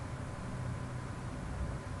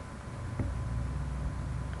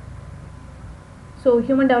 So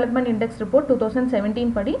human development index report 2017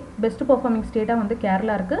 படி பெஸ்ட் பர்ஃபார்மிங் ஸ்டேட்டாக வந்து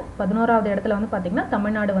கேரளா இருக்குது. 11வது இடத்துல வந்து பார்த்திங்கன்னா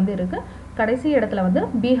தமிழ்நாடு வந்து இருக்குது. கடைசி இடத்துல வந்து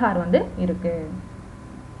பீகார் வந்து இருக்குது.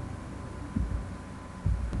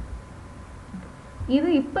 இது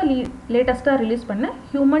இப்போ லேட்டஸ்ட்டாக ரிலீஸ் பண்ண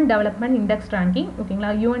ஹியூமன் டெவலப்மெண்ட் இண்டெக்ஸ் ரேங்கிங் ஓகேங்களா.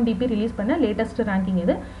 UNDP ரிலீஸ் பண்ண லேட்டஸ்ட் ரேங்கிங்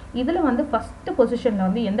இது. இதில் வந்து ஃபஸ்ட்டு பொசிஷனில்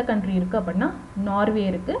வந்து எந்த கண்ட்ரி இருக்குது அப்படின்னா நார்வே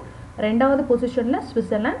இருக்குது. ரெண்டாவது பொசிஷனில்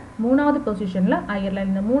ஸ்விட்சர்லாந்து, மூணாவது பொசிஷனில்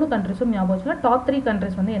அயர்லாந்து. இந்த 3 கண்ட்ரிஸும் ஞாபகம் வச்சுக்கலாம். டாப் 3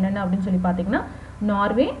 கண்ட்ரிஸ் வந்து என்னென்ன அப்படின்னு சொல்லி பார்த்தீங்கன்னா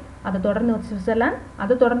நார்வே, அதை தொடர்ந்து ஸ்விட்சர்லாந்து,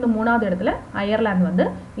 அதை தொடர்ந்து 3வது இடத்துல அயர்லாந்து வந்து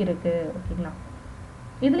இருக்குது ஓகேங்களா.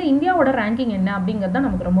 இதில் இந்தியாவோட ரேங்கிங் என்ன அப்படிங்கிறது தான்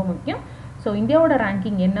நமக்கு ரொம்ப முக்கியம். ஸோ இந்தியாவோட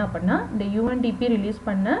ரேங்கிங் என்ன அப்படின்னா இந்த UNDP ரிலீஸ்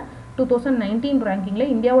பண்ண 2019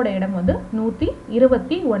 ரேங்கிங்கில் இந்தியாவோட இடம் வந்து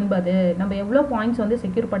 129. நம்ம எவ்வளோ பாயிண்ட்ஸ் வந்து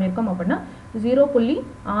செக்யூர் பண்ணியிருக்கோம் அப்படின்னா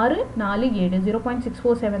 0.647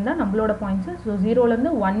 0.647 தான் நம்மளோட பாயிண்ட்ஸு. ஸோ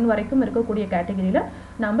 0லேருந்து 1 வரைக்கும் இருக்கக்கூடிய கேட்டகரியில்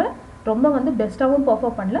நம்ம ரொம்ப வந்து பெஸ்ட்டாகவும்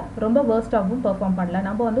பெர்ஃபார்ம் பண்ணல, ரொம்ப வேர்ஸ்ட்டாகவும் பெர்ஃபார்ம் பண்ணல.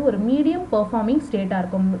 நம்ம வந்து ஒரு மீடியம் பெர்ஃபார்மிங் ஸ்டேட்டாக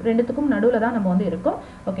இருக்கும். ரெண்டுத்துக்கும் நடுவில் தான் நம்ம வந்து இருக்கோம்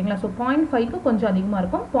ஓகேங்களா. ஸோ 0.5க்கு கொஞ்சம் அதிகமாக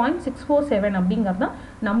இருக்கும். 0.647 அப்படிங்கிறது தான்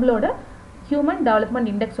நம்மளோட human development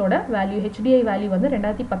இண்டெக்ஸோட value. HDI value வந்து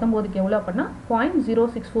 2019க்கு எவ்வளோ அப்படின்னா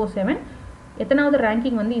 0.0647. எத்தனாவது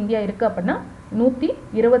ரேங்கிங் வந்து இந்தியா இருக்குது அப்படின்னா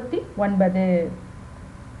 129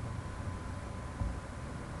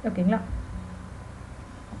 ஓகேங்களா.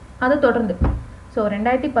 அதை தொடர்ந்து ஸோ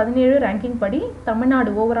 2017 ரேங்கிங் படி தமிழ்நாடு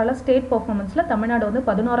ஓவராலாக ஸ்டேட் பர்ஃபார்மன்ஸில் தமிழ்நாடு வந்து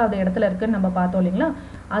 11வது இடத்துல இருக்குதுன்னு நம்ம பார்த்தோம் இல்லைங்களா.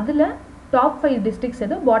 அதில் டாப் 5 டிஸ்ட்ரிக்ஸ்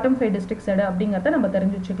எது, பாட்டம் 5 டிஸ்ட்ரிக்ஸ் எது அப்படிங்கிறத நம்ம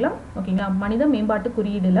தெரிஞ்சு வச்சுக்கலாம் ஓகேங்களா. மனித மேம்பாட்டு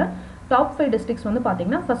குறியீடில் டாப் 5 டிஸ்ட்ரிக்ஸ் வந்து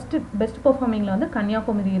பார்த்திங்கன்னா ஃபஸ்ட்டு பெஸ்ட் பர்ஃபார்மிங்கில் வந்து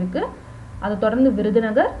கன்னியாகுமரி இருக்குது. அதை தொடர்ந்து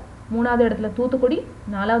விருதுநகர், 3வது இடத்துல தூத்துக்குடி,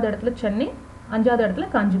 4வது இடத்துல சென்னை, 5வது இடத்துல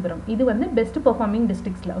காஞ்சிபுரம். இது வந்து பெஸ்ட் பர்ஃபார்மிங்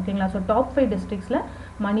டிஸ்ட்ரிக்ஸில் ஓகேங்களா. ஸோ டாப் 5 டிஸ்ட்ரிக்ஸில்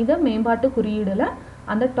மனித மேம்பாட்டு குறியீடில்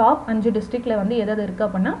அந்த டாப் 5 டிஸ்ட்ரிக்டில் வந்து எதாவது இருக்குது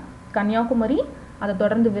அப்படின்னா கன்னியாகுமரி, அதை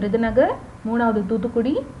தொடர்ந்து விருதுநகர், 3வது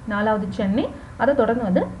தூத்துக்குடி, 4வது சென்னை, அதை தொடர்ந்து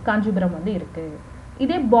வந்து காஞ்சிபுரம் வந்து இருக்குது.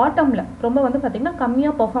 இதே பாட்டமில் ரொம்ப வந்து பார்த்திங்கன்னா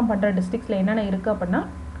கம்மியாக பர்ஃபார்ம் பண்ணுற டிஸ்ட்ரிக்ஸில் என்னென்ன இருக்குது அப்படின்னா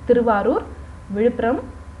திருவாரூர், விழுப்புரம்,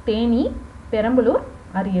 தேனி, பெரம்பலூர்,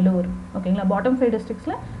 அரியலூர் ஓகேங்களா. பாட்டம் 5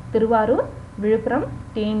 டிஸ்ட்ரிக்ஸில் திருவாரூர், விழுப்புரம்,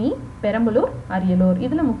 தேனி, பெரம்பலூர், அரியலூர்.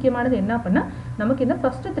 இதில் முக்கியமானது என்ன அப்படின்னா நமக்கு இந்த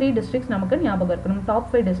ஃபஸ்ட்டு 3 டிஸ்ட்ரிக்ஸ் நமக்கு ஞாபகம் இருக்கணும், டாப்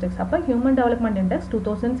 5 டிஸ்ட்ரிக்ஸ். அப்போ ஹியூமன் டெவலப்மெண்ட் இண்டெக்ஸ்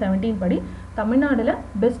 2017 படி தமிழ்நாட்டில்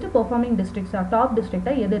பெஸ்ட் பர்ஃபார்மிங் டிஸ்ட்ரிக்ஸாக டாப்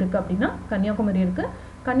டிஸ்ட்ரிக்டாக எது இருக்குது அப்படின்னா கன்னியாகுமரி இருக்குது.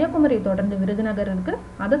 கன்னியாகுமரியை தொடர்ந்து விருதுநகர் இருக்குது,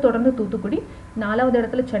 அதை தொடர்ந்து தூத்துக்குடி, 4வது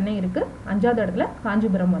இடத்துல சென்னை இருக்குது, 5வது இடத்துல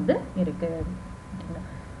காஞ்சிபுரம் வந்து இருக்குது.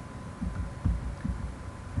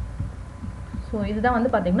 ஸோ இதுதான் வந்து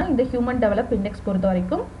பார்த்திங்கன்னா இந்த ஹியூமன் டெவலப் இண்டெக்ஸ் பொறுத்த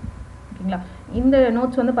வரைக்கும் ஓகேங்களா. இந்த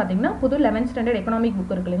நோட்ஸ் வந்து பார்த்திங்கன்னா புது 11th ஸ்டாண்டர்ட் எக்கனாமிக்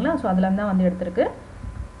புக் இருக்கு இல்லைங்களா. ஸோ அதில் தான் வந்து எடுத்திருக்கு.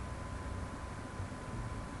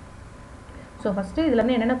 ஸோ ஃபஸ்ட்டு இதில்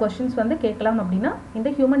வந்து என்னென்ன கொஸ்டின்ஸ் வந்து கேட்கலாம் அப்படின்னா இந்த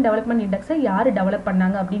ஹியூமன் டெவலப்மெண்ட் இண்டெக்ஸை யார் டெவலப்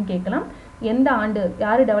பண்ணாங்க அப்படின்னு கேட்கலாம். எந்த ஆண்டு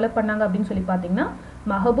யார் டெவலப் பண்ணாங்க அப்படின்னு சொல்லி பார்த்தீங்கன்னா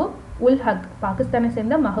மஹபூப் உல் ஹக், பாகிஸ்தானை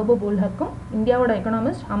சேர்ந்த மஹபூப் உல் ஹக்கும் இந்தியாவோட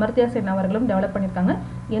எக்கனாமிஸ்ட் அமர்த்தியா சென் அவர்களும் டெவலப் பண்ணியிருக்காங்க.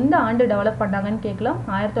 எந்த ஆண்டு டெவலப் பண்ணாங்கன்னு கேட்கலாம்.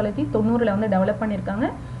 1990 வந்து டெவலப் பண்ணியிருக்காங்க.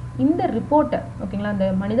 இந்த ரிப்போர்ட்டை ஓகேங்களா, இந்த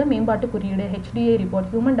மனித மேம்பாட்டு குறியீடு HDI report,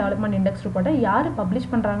 human development index ரிப்போர்ட்டை யார் பப்ளிஷ்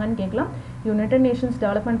பண்ணுறாங்கன்னு கேட்கலாம். யுனைடெட் நேஷன்ஸ்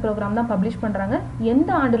டெவலப்மெண்ட் ப்ரோக்ராம் தான் பப்ளிஷ் பண்ணுறாங்க.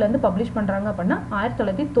 எந்த ஆண்டுலேருந்து பப்ளிஷ் பண்ணுறாங்க அப்படின்னா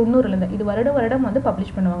 1990. இது வருடம் வந்து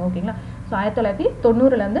பப்ளிஷ் பண்ணுவாங்க ஓகேங்களா. ஸோ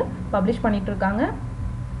 1990 பப்ளிஷ் பண்ணிட்டு இருக்காங்க.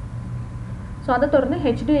 ஸோ அதை தொடர்ந்து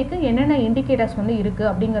HDIக்கு என்னென்ன இண்டிகேட்டர்ஸ் வந்து இருக்குது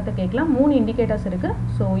அப்படிங்கிறத கேட்கலாம். 3 இண்டிகேட்டர்ஸ் இருக்குது.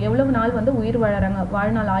 ஸோ எவ்வளவு நாள் வந்து உயிர் வாழறாங்க,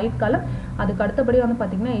 வாழ்நாள் ஆயுட்காலம், அதுக்கு அடுத்தபடியாக வந்து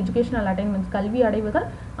பார்த்திங்கன்னா எஜுகேஷனல் அட்டைன்மெண்ட்ஸ், கல்வி அடைவுகள்,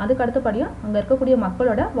 அதுக்கு அடுத்தபடியாக அங்கே இருக்கக்கூடிய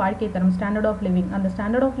மக்களோட வாழ்க்கை தரம், ஸ்டாண்டர்ட் ஆஃப் லிவிங். அந்த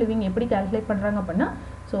ஸ்டாண்டர்ட் ஆஃப் லிவிங் எப்படி கால்குலேட் பண்ணுறாங்க அப்படின்னா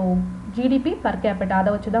ஸோ GDP per capita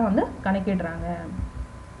அதை வச்சு தான் வந்து கணக்கிடுறாங்க.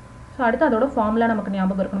 ஸோ அடுத்து அதோட ஃபார்முலா நமக்கு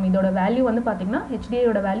ஞாபகம் இருக்கணும். இதோட வேல்யூ வந்து பார்த்திங்கன்னா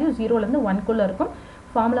HDIயோட வேல்யூ 0லேருந்து 1 இருக்கும்.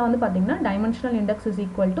 ஃபார்முலா வந்து பார்த்திங்கன்னா dimensional index is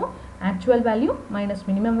equal to actual value minus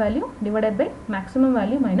minimum value divided by maximum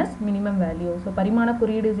value minus minimum value. So பரிமாண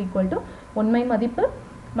குறியீடு இஸ் ஈக்குவல் டு உண்மை மதிப்பு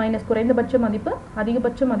மைனஸ் குறைந்தபட்ச மதிப்பு,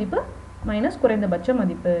 அதிகபட்ச மதிப்பு மைனஸ் குறைந்தபட்ச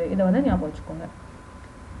மதிப்பு. இதை வந்து ஞாபகம் வச்சுக்கோங்க.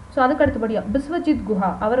 ஸோ அதுக்கு அடுத்தபடியாக பிஸ்வஜித் குஹா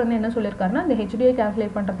அவர் வந்து என்ன சொல்லியிருக்காருன்னா இந்த HDI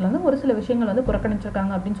கால்குலேட் பண்ணுறதுல வந்து ஒரு சில விஷயங்கள் வந்து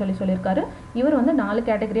புறக்கணிச்சிருக்காங்க அப்படின்னு சொல்லியிருக்காரு. இவர் வந்து 4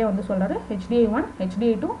 கேட்டகரியாக வந்து சொல்கிறாரு. HDI 1,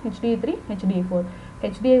 HDI 2, HDI 3, HDI 4.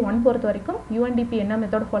 HDI 1 பொறுத்த வரைக்கும் UNDP என்ன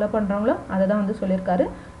மெத்தட் ஃபாலோ பண்ணுறாங்களோ அதை தான் வந்து சொல்லியிருக்காரு.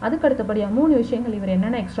 அதுக்கு அடுத்தபடியாக 3 விஷயங்கள் இவர்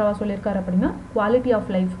என்னென்ன எக்ஸ்ட்ராவாக சொல்லியிருக்காரு அப்படின்னா குவாலிட்டி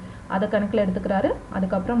ஆஃப் லைஃப் அதை கணக்கில் எடுத்துக்கிறாரு.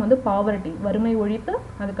 அதுக்கப்புறம் வந்து பாவர்ட்டி வறுமை ஒழிப்பு,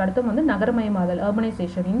 அதுக்கு அடுத்து வந்து நகரமயமாதல்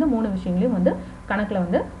அர்பனைசேஷன், இந்த 3 விஷயங்களையும் வந்து கணக்கில்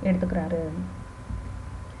வந்து எடுத்துக்கிறாரு.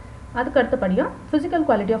 அதுக்கு அடுத்தபடியாக ஃபிசிக்கல்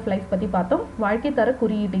குவாலிட்டி ஆஃப் லைஃப் பற்றி பார்த்தோம். வாழ்க்கை தர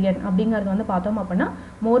குறியீட்டு எண் அப்படிங்கிறது வந்து பார்த்தோம் அப்படின்னா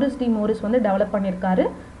மோரிஸ் வந்து டெவலப் பண்ணியிருக்காரு.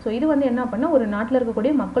 ஸோ இது வந்து என்ன அப்படின்னா ஒரு நாட்டில்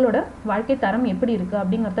இருக்கக்கூடிய மக்களோட வாழ்க்கை தரம் எப்படி இருக்குது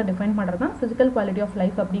அப்படிங்கிறத டிஃபைன் பண்ணுறது தான் ஃபிசிக்கல் குவாலிட்டி ஆஃப்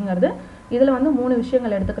லைஃப் அப்படிங்கிறது. இதில் வந்து 3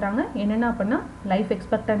 விஷயங்கள் எடுத்துக்கிறாங்க. என்னென்ன அப்படின்னா லைஃப்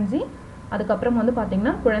எக்ஸ்பெக்டன்சி, அதுக்கப்புறம் வந்து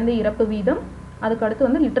பார்த்திங்கன்னா குழந்தை இறப்பு வீதம், அதுக்கடுத்து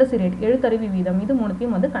வந்து லிட்ரஸி ரேட் எழுத்தறிவு வீதம், இது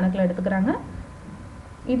 3த்தையும் வந்து கணக்கில் எடுத்துக்கிறாங்க.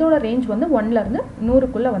 இதோட ரேஞ்ச் வந்து 1லேருந்து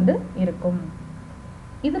 100க்குள்ளே வந்து இருக்கும்.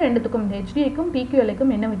 இது ரெண்டுத்துக்கும் இந்த HDIக்கும்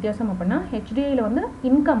PQLக்கும் என்ன வித்தியாசம் அப்படின்னா, HDIயில் வந்து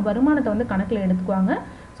இன்கம் வருமானத்தை வந்து கணக்கில் எடுத்துக்குவாங்க.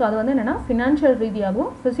 ஸோ அது வந்து என்னென்னா ஃபினான்ஷியல்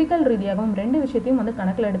ரீதியாகவும் ஃபிசிக்கல் ரீதியாகவும் ரெண்டு விஷயத்தையும் வந்து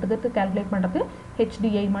கணக்கில் எடுத்துக்கிறது கால்குலேட் பண்ணுறது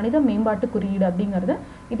HDI மனித மேம்பாட்டு குறியீடு அப்படிங்கிறது.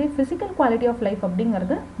 இதே ஃபிசிக்கல் குவாலிட்டி ஆஃப் லைஃப்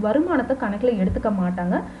அப்படிங்கிறது வருமானத்தை கணக்கில் எடுத்துக்க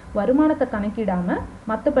மாட்டாங்க. வருமானத்தை கணக்கிடாமல்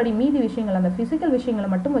மற்றபடி மீதி விஷயங்கள் அந்த ஃபிசிக்கல் விஷயங்களை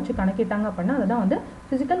மட்டும் வச்சு கணக்கிட்டாங்க அப்படின்னா அதுதான் வந்து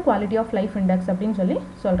physical quality of life index அப்படின்னு சொல்லி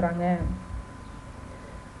சொல்கிறாங்க.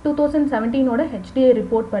 2017ஓட HDI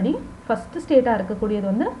ரிப்போர்ட் படி ஃபஸ்ட்டு ஸ்டேட்டாக இருக்கக்கூடியது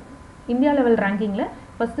வந்து இந்தியா லெவல் ரேங்கிங்கில்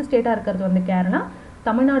ஃபஸ்ட்டு ஸ்டேட்டாக இருக்கிறது வந்து கேரளா.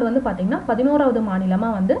 தமிழ்நாடு வந்து பார்த்திங்கன்னா 11வது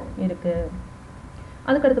மாநிலமாக வந்து இருக்குது.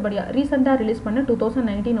 அதுக்கடுத்தபடியாக ரீசெண்டாக ரிலீஸ் பண்ண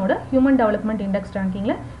 2019ஓட human development index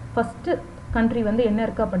ரேங்கிங்கில் first country வந்து என்ன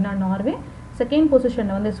இருக்குது அப்படின்னா நார்வே, செகண்ட்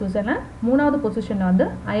பொசிஷனில் வந்து சுவிட்சர்லாந்து, 3வது பொசிஷனில் வந்து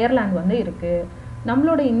அயர்லாந்து வந்து இருக்குது.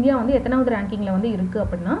 நம்மளோட இந்தியா வந்து எத்தனாவது ரேங்கிங்கில் வந்து இருக்குது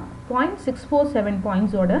அப்படின்னா 0.647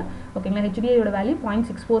 பாயிண்ட்ஸோட ஓகேங்களா. HDIயோட வேல்யூ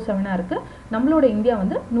 0.647 இருக்குது. நம்மளோட இந்தியா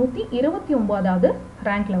வந்து 129வது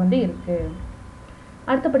ரேங்கில் வந்து இருக்குது.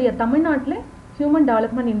 அடுத்தபடியாக தமிழ்நாட்டில் ஹியூமன்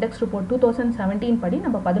டெவலப்மெண்ட் இண்டெக்ஸ் ரிப்போர்ட் 2017 படி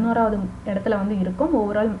நம்ம 11வது இடத்துல வந்து இருக்கோம்.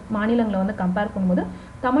 ஓவரால் மாநிலங்களை வந்து கம்பேர் பண்ணும்போது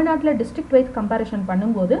தமிழ்நாட்டில் டிஸ்ட்ரிக்ட் வைஸ் கம்பேரிஷன்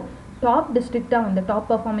பண்ணும்போது டாப் டிஸ்ட்ரிக்டாக வந்து டாப்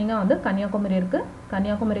பர்ஃபார்மிங்காக வந்து கன்னியாகுமரி இருக்குது.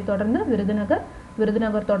 கன்னியாகுமரி தொடர்ந்து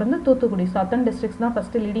விருதுநகர் தொடர்ந்து தூத்துக்குடி, சதர்ன் டிஸ்ட்ரிக்ஸ் தான்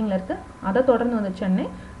ஃபஸ்ட்டு லீடிங்கில் இருக்குது. அதை தொடர்ந்து வந்து சென்னை,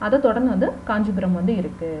 அதை தொடர்ந்து வந்து காஞ்சிபுரம் வந்து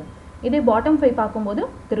இருக்குது. இதே பாட்டம் 5 பார்க்கும்போது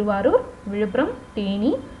திருவாரூர், விழுப்புரம்,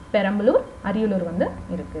 தேனி, பெரம்பலூர், அரியலூர் வந்து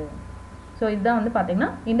இருக்குது. ஸோ இதுதான் வந்து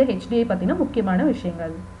பார்த்திங்கன்னா இந்த HDI பற்றின முக்கியமான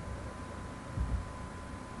விஷயங்கள்.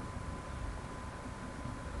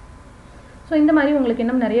 ஸோ இந்த மாதிரி உங்களுக்கு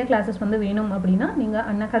இன்னும் நிறைய கிளாஸஸ் வந்து வேணும் அப்படின்னா நீங்கள்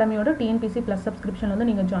Unacademyயோட TNPSC ப்ளஸ் சப்ஸ்கிரிப்ஷன் வந்து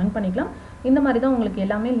நீங்கள் ஜாயின் பண்ணிக்கலாம். இந்த மாதிரி தான் உங்களுக்கு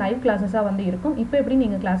எல்லாமே லைவ் கிளாஸஸாக வந்து இருக்கும். இப்போ எப்படி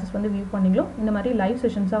நீங்கள் கிளாஸஸ் வந்து வியூ பண்ணீங்களோ இந்த மாதிரி லைவ்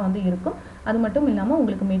செஷன்ஸாக வந்து இருக்கும். அது மட்டும் இல்லாமல்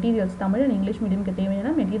உங்களுக்கு மெட்டீரியல்ஸ் தமிழ் அண்ட் இங்கிலீஷ் மீடியம்க்கு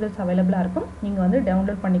தேவையான மெட்டீரியல்ஸ் அவைலபிளாக இருக்கும். நீங்கள் வந்து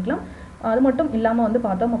டவுன்லோட் பண்ணிக்கலாம். அது மட்டும் இல்லாமல் வந்து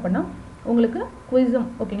பார்த்தோம் அப்படின்னா உங்களுக்கு குயிஸும்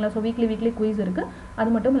ஓகேங்களா. ஸோ வீக்லி குயிஸ் இருக்குது. அது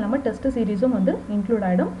மட்டும் இல்லாமல் டெஸ்ட் சீரீஸும் வந்து இன்க்ளூட்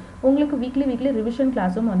ஆகிடும். உங்களுக்கு வீக்லி ரிவிஷன்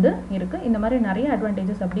கிளாஸும் வந்து இருக்குது. இந்த மாதிரி நிறைய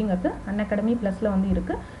அட்வான்டேஜஸ் அப்படிங்கிறது Unacademy ப்ளஸில் வந்து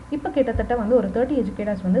இருக்குது. இப்போ கிட்டத்தட்ட வந்து ஒரு 30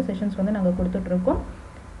 எஜுகேட்டர்ஸ் வந்து செஷன்ஸ் வந்து நாங்கள் கொடுத்துட்ருக்கோம்.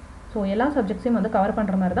 ஸோ எல்லா சப்ஜெக்ட்ஸையும் வந்து கவர்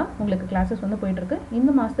பண்ணுற மாதிரி தான் உங்களுக்கு கிளாஸஸ் வந்து போயிட்டுருக்கு. இந்த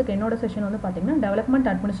மாதத்துக்கு என்னோட செஷன் வந்து பார்த்திங்கன்னா டெவலப்மெண்ட்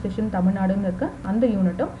அட்மினிஸ்ட்ரேஷன் தமிழ்நாடுன்னு இருக்குது. அந்த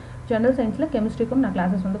யூனிட்டும் ஜென்ரல் சயின்ஸில் கெமிஸ்ட்ரிக்கும் நான்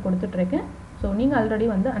கிளாஸஸ் வந்து கொடுத்துட்ருக்கேன். ஸோ நீங்கள் ஆல்ரெடி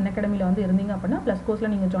வந்து Unacademyயில் வந்து இருந்தீங்க அப்படின்னா ப்ளஸ்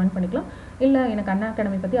கோர்ஸில் நீங்கள் ஜாயின் பண்ணிக்கலாம். இல்லை எனக்கு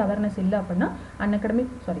Unacademy பற்றி அவேர்னஸ் இல்லை அப்படின்னா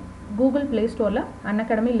கூகுள் ப்ளே ஸ்டோரில்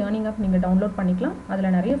Unacademy லேர்னிங் ஆப் நீங்கள் டவுன்லோட் பண்ணிக்கலாம்.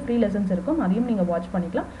 அதில் நிறைய ஃப்ரீ லெசன்ஸ் இருக்கும். அதையும் நீங்கள் வாட்ச்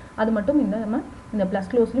பண்ணிக்கலாம். அது மட்டும் இந்த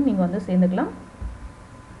ப்ளஸ் க்ளோஸ்லையும் நீங்கள் வந்து சேர்ந்துக்கலாம்.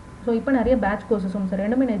 ஸோ இப்போ நிறைய பேட்ச் கோர்ஸஸும் சார்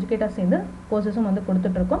 2 எஜுகேட்டர்ஸ் சேர்ந்து கோர்ஸஸும் வந்து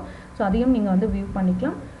கொடுத்துட்ருக்கோம். ஸோ அதையும் நீங்கள் வந்து வியூ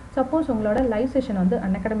பண்ணிக்கலாம். சப்போஸ் உங்களோட லைவ் செஷன் வந்து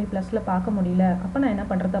Unacademy ப்ளஸில் பார்க்க முடியல அப்போ நான் என்ன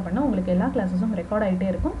பண்ணுறது அப்படின்னா உங்களுக்கு எல்லா கிளாஸஸும் ரெக்கார்ட் ஆகிட்டே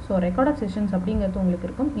இருக்கும். ஸோ ரெக்கார்டட் செஷன்ஸ் அப்படிங்கிறது உங்களுக்கு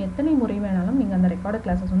இருக்கும். எத்தனை முறை வேணாலும் நீங்கள் அந்த ரெக்கார்டட்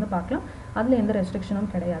கிளாஸஸ் வந்து பார்க்கலாம். அதில் எந்த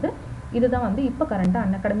ரெஸ்ட்ரிக்ஷனும் கிடையாது. இதுதான் வந்து இப்போ கரண்ட்டாக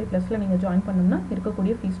Unacademy ப்ளஸில் நீங்கள் ஜாயின் பண்ணணும்னா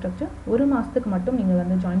இருக்கக்கூடிய ஃபீஸ் ஸ்ட்ரக்சர். ஒரு மாதத்துக்கு மட்டும் நீங்கள்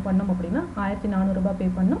வந்து ஜாயின் பண்ணணும் அப்படின்னா 1400 ரூபாய் பே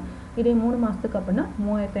பண்ணணும். இதே 3 மாதத்துக்கு அப்படின்னா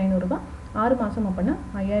 3500 ரூபாய், 6 மாதம் அப்படின்னா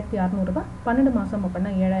 5600 ரூபாய், 12 மாதம்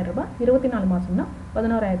அப்படின்னா 7000 ரூபாய், 24 மாதம்னா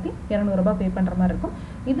 11200 ரூபாய் பே பண்ணுற மாதிரி இருக்கும்.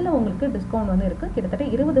 இதில் உங்களுக்கு டிஸ்கவுண்ட் வந்து இருக்குது. கிட்டத்தட்ட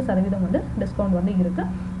 20% வந்து டிஸ்கவுண்ட் வந்து இருக்குது.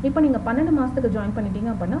 இப்போ நீங்கள் 12 மாதத்துக்கு ஜாயின்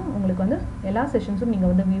பண்ணிட்டீங்க அப்படின்னா உங்களுக்கு வந்து எல்லா செஷன்ஸும்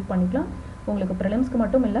நீங்கள் வந்து வியூ பண்ணிக்கலாம். உங்களுக்கு ப்ரிலிம்ஸ்க்கு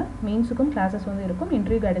மட்டும் இல்லை மெயின்ஸுக்கும் கிளாஸஸ் வந்து இருக்கும்.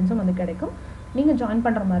 இன்டர்வியூ கைடன்ஸும் வந்து கிடைக்கும். நீங்கள் ஜாயின்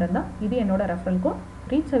பண்ணுற மாதிரி இருந்தால் இது என்னோட ரெஃபரல் கோட்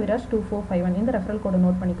REACH2451. இந்த ரெஃபரல் கோடை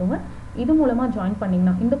நோட் பண்ணிக்கோங்க. இது மூலமாக ஜாயின்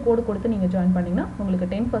பண்ணிங்கன்னா இந்த கோடு கொடுத்து நீங்கள் ஜாயின் பண்ணிங்கன்னா உங்களுக்கு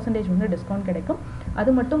 10% வந்து டிஸ்கவுண்ட் கிடைக்கும்.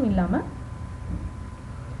 அது மட்டும் இல்லாமல்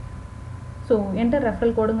ஸோ என்டர்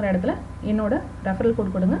ரெஃபரல் கோடுங்கிற இடத்துல என்னோட ரெஃபரல்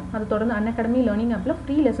கோட் கொடுங்க. அது தொடர்ந்து Unacademy லேர்னிங் ஆப்பில்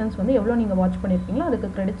ஃப்ரீ லெசன்ஸ் வந்து எவ்வளோ நீங்கள் வாட்ச் பண்ணியிருக்கீங்களோ அதுக்கு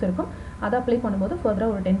கிரெடிட்ஸ் இருக்கும். அதை அப்ளை பண்ணும்போது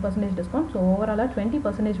ஃபர்தராக ஒரு 10% டிஸ்கவுண்ட். ஸோ ஓவராலாக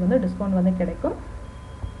 20% வந்து டிஸ்கவுண்ட் வந்து கிடைக்கும்.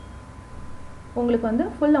 உங்களுக்கு வந்து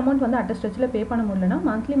ஃபுல் அமௌண்ட் வந்து அட் ஸ்ட்ரெச்சில் பே பண்ண முடியலன்னா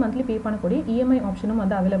மந்த்லி பே பண்ணக்கூடிய EMI ஆப்ஷனும்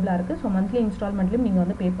வந்து அவைலபிளாக இருக்குது. ஸோ மந்த்லி இன்ஸ்டால்மெண்ட்லையும் நீங்கள்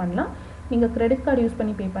வந்து பே பண்ணலாம். நீங்கள் கிரெடிட் கார்டு யூஸ்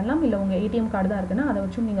பண்ணி பே பண்ணலாம். இல்லை உங்கள் ATM கார்டு தான் இருக்குன்னா அதை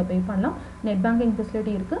வச்சும் நீங்கள் பே பண்ணலாம். நெட் பேங்கிங்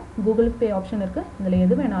ஃபெசிலிட்டி இருக்குது. கூகுள் பே ஆப்ஷன் இருக்குது. இதில்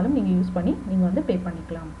எது வேணாலும் நீங்கள் யூஸ் பண்ணி நீங்கள் வந்து பே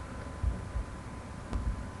பண்ணிக்கலாம்.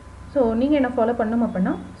 ஸோ நீங்கள் என்ன ஃபாலோ பண்ணணும்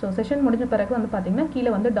அப்படின்னா ஸோ செஷன் முடிஞ்ச பிறகு வந்து பார்த்தீங்கன்னா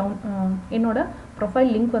கீழே வந்து என்னோட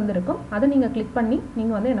ப்ரொஃபைல் லிங்க் வந்து இருக்கும். அதை நீங்கள் கிளிக் பண்ணி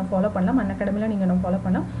நீங்கள் வந்து என்ன ஃபாலோ பண்ணலாம். Unacademyயில் நீங்கள் என்ன ஃபாலோ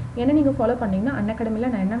பண்ணலாம். என்ன நீங்கள் ஃபாலோ பண்ணிங்கன்னா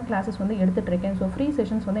Unacademyயில் நான் என்ன கிளாஸஸ் வந்து எடுத்துகிட்டு இருக்கேன். ஸோ ஃப்ரீ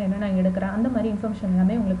செஷன்ஸ் வந்து என்ன நான் எடுக்கிறேன் அந்த மாதிரி இன்ஃபர்மேஷன்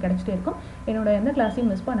எல்லாமே உங்களுக்கு கிடைச்சிட்டே இருக்கும். என்னோட எந்த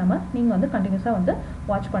கிளாஸையும் மிஸ் பண்ணாமல் நீங்கள் வந்து கண்டினியூஸாக வந்து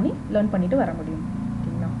வாட்ச் பண்ணி லேர்ன் பண்ணிட்டு வர முடியும்.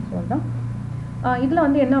 ஓகேங்களா. ஸோ அதுதான் இதில்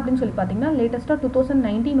வந்து என்ன அப்படின்னு சொல்லி பார்த்தீங்கன்னா லேட்டஸ்ட்டாக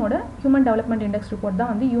 2019ஓட ஹியூமன் டெவலப்மெண்ட் இண்டெக்ஸ் ரிப்போர்ட் தான்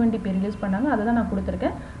வந்து UNDP ரிலீஸ் பண்ணாங்க. அதை தான் நான்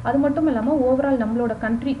கொடுத்துருக்கேன். அது மட்டும் இல்லாமல் ஓவரால் நம்மளோட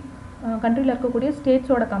கண்ட்ரி கண்ட்ரியில் இருக்கக்கூடிய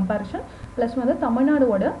ஸ்டேட்ஸோட கம்பேரிஷன் ப்ளஸ் வந்து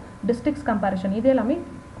தமிழ்நாடோட டிஸ்ட்ரிக்ஸ் கம்பேரிஷன் இது எல்லாமே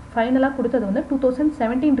ஃபைனலாக கொடுத்தது வந்து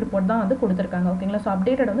 2017 ரிப்போர்ட் தான் வந்து கொடுத்துருக்காங்க ஓகேங்களா. ஸோ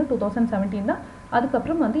அப்டேட்டட் வந்து 2017 தான்.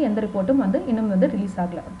 அதுக்கப்புறம் வந்து எந்த ரிப்போர்ட்டும் வந்து இன்னும் வந்து ரிலீஸ்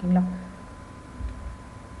ஆகலை ஓகேங்களா.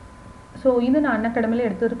 ஸோ இது நான் அன்அகாடமியில்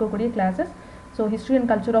எடுத்துருக்கக்கூடிய classes. So history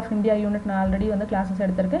and culture of India unit நான் ஆல்ரெடி வந்து கிளாஸஸ்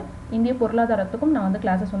எடுத்திருக்கேன். இந்திய பொருளாதாரத்துக்கும் நான் வந்து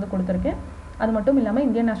கிளாஸஸ் வந்து கொடுத்துருக்கேன். அது மட்டும் இல்லாமல்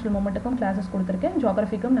இந்தியன் நேஷனல் மூமெண்ட்டுக்கும் கிளாஸஸ் கொடுத்துருக்கேன்.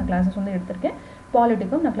 ஜியோகிராஃபிக்கும் நான் கிளாஸஸ் வந்து எடுத்திருக்கேன்.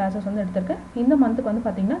 பாலிட்டிக்கும் நான் கிளாஸஸ் வந்து எடுத்திருக்கேன். இந்த மந்த்துக்கு வந்து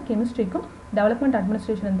பார்த்திங்கன்னா கெமிஸ்ட்ரிக்கும் டெவலப்மெண்ட்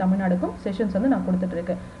அட்மினிஸ்ட்ரேஷன் இன் தமிழ்நாடுக்கும் செஷன்ஸ் வந்து நான்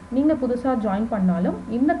கொடுத்துட்ருக்கேன். நீங்கள் புதுசாக ஜாயின் பண்ணாலும்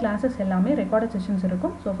இந்த கிளாஸஸ் எல்லாமே ரெக்கார்டட் செஷன்ஸ்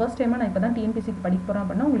இருக்கும். ஸோ ஃபர்ஸ்ட் டைமாக நான் இப்போ தான் டிஎன்பிசிக்கு படிக்க போகிறேன்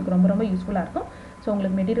அப்படின்னா உங்களுக்கு ரொம்ப ரொம்ப யூஸ்ஃபுல்லாக இருக்கும். ஸோ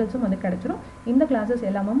உங்களுக்கு மெட்டீரியல்ஸும் வந்து கிடச்சிரும். இந்த கிளாஸஸ்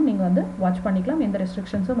எல்லாமே நீங்கள் வந்து வாட்ச் பண்ணிக்கலாம். எந்த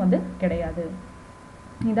ரெஸ்ட்ரிக்ஷன்ஸும் வந்து கிடையாது.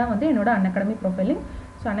 இதான் வந்து என்னோட Unacademy profiling.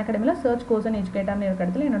 So அன்அகாடமியில் search course and எஜுகேட்டர்னு இருக்கிற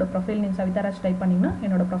இடத்துல என்னோட ப்ரொஃபைல் நீங்கள் சவிதாராஜ் டைப் பண்ணிங்கன்னா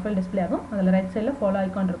என்னோட ப்ரொஃபைல் டிஸ்பிளே ஆகும். அதில் ரைட் சைடில் ஃபாலோ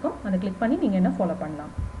ஐக்கான் இருக்கும். அதை கிளிக் பண்ணி நீங்கள் என்ன ஃபாலோ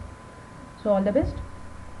பண்ணலாம். So all the best.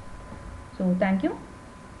 So thank you.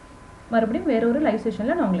 மறுபடியும் வேற ஒரு லைவ்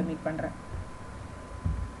செஷனில் நான் உங்களை மீட் பண்ணுறேன்.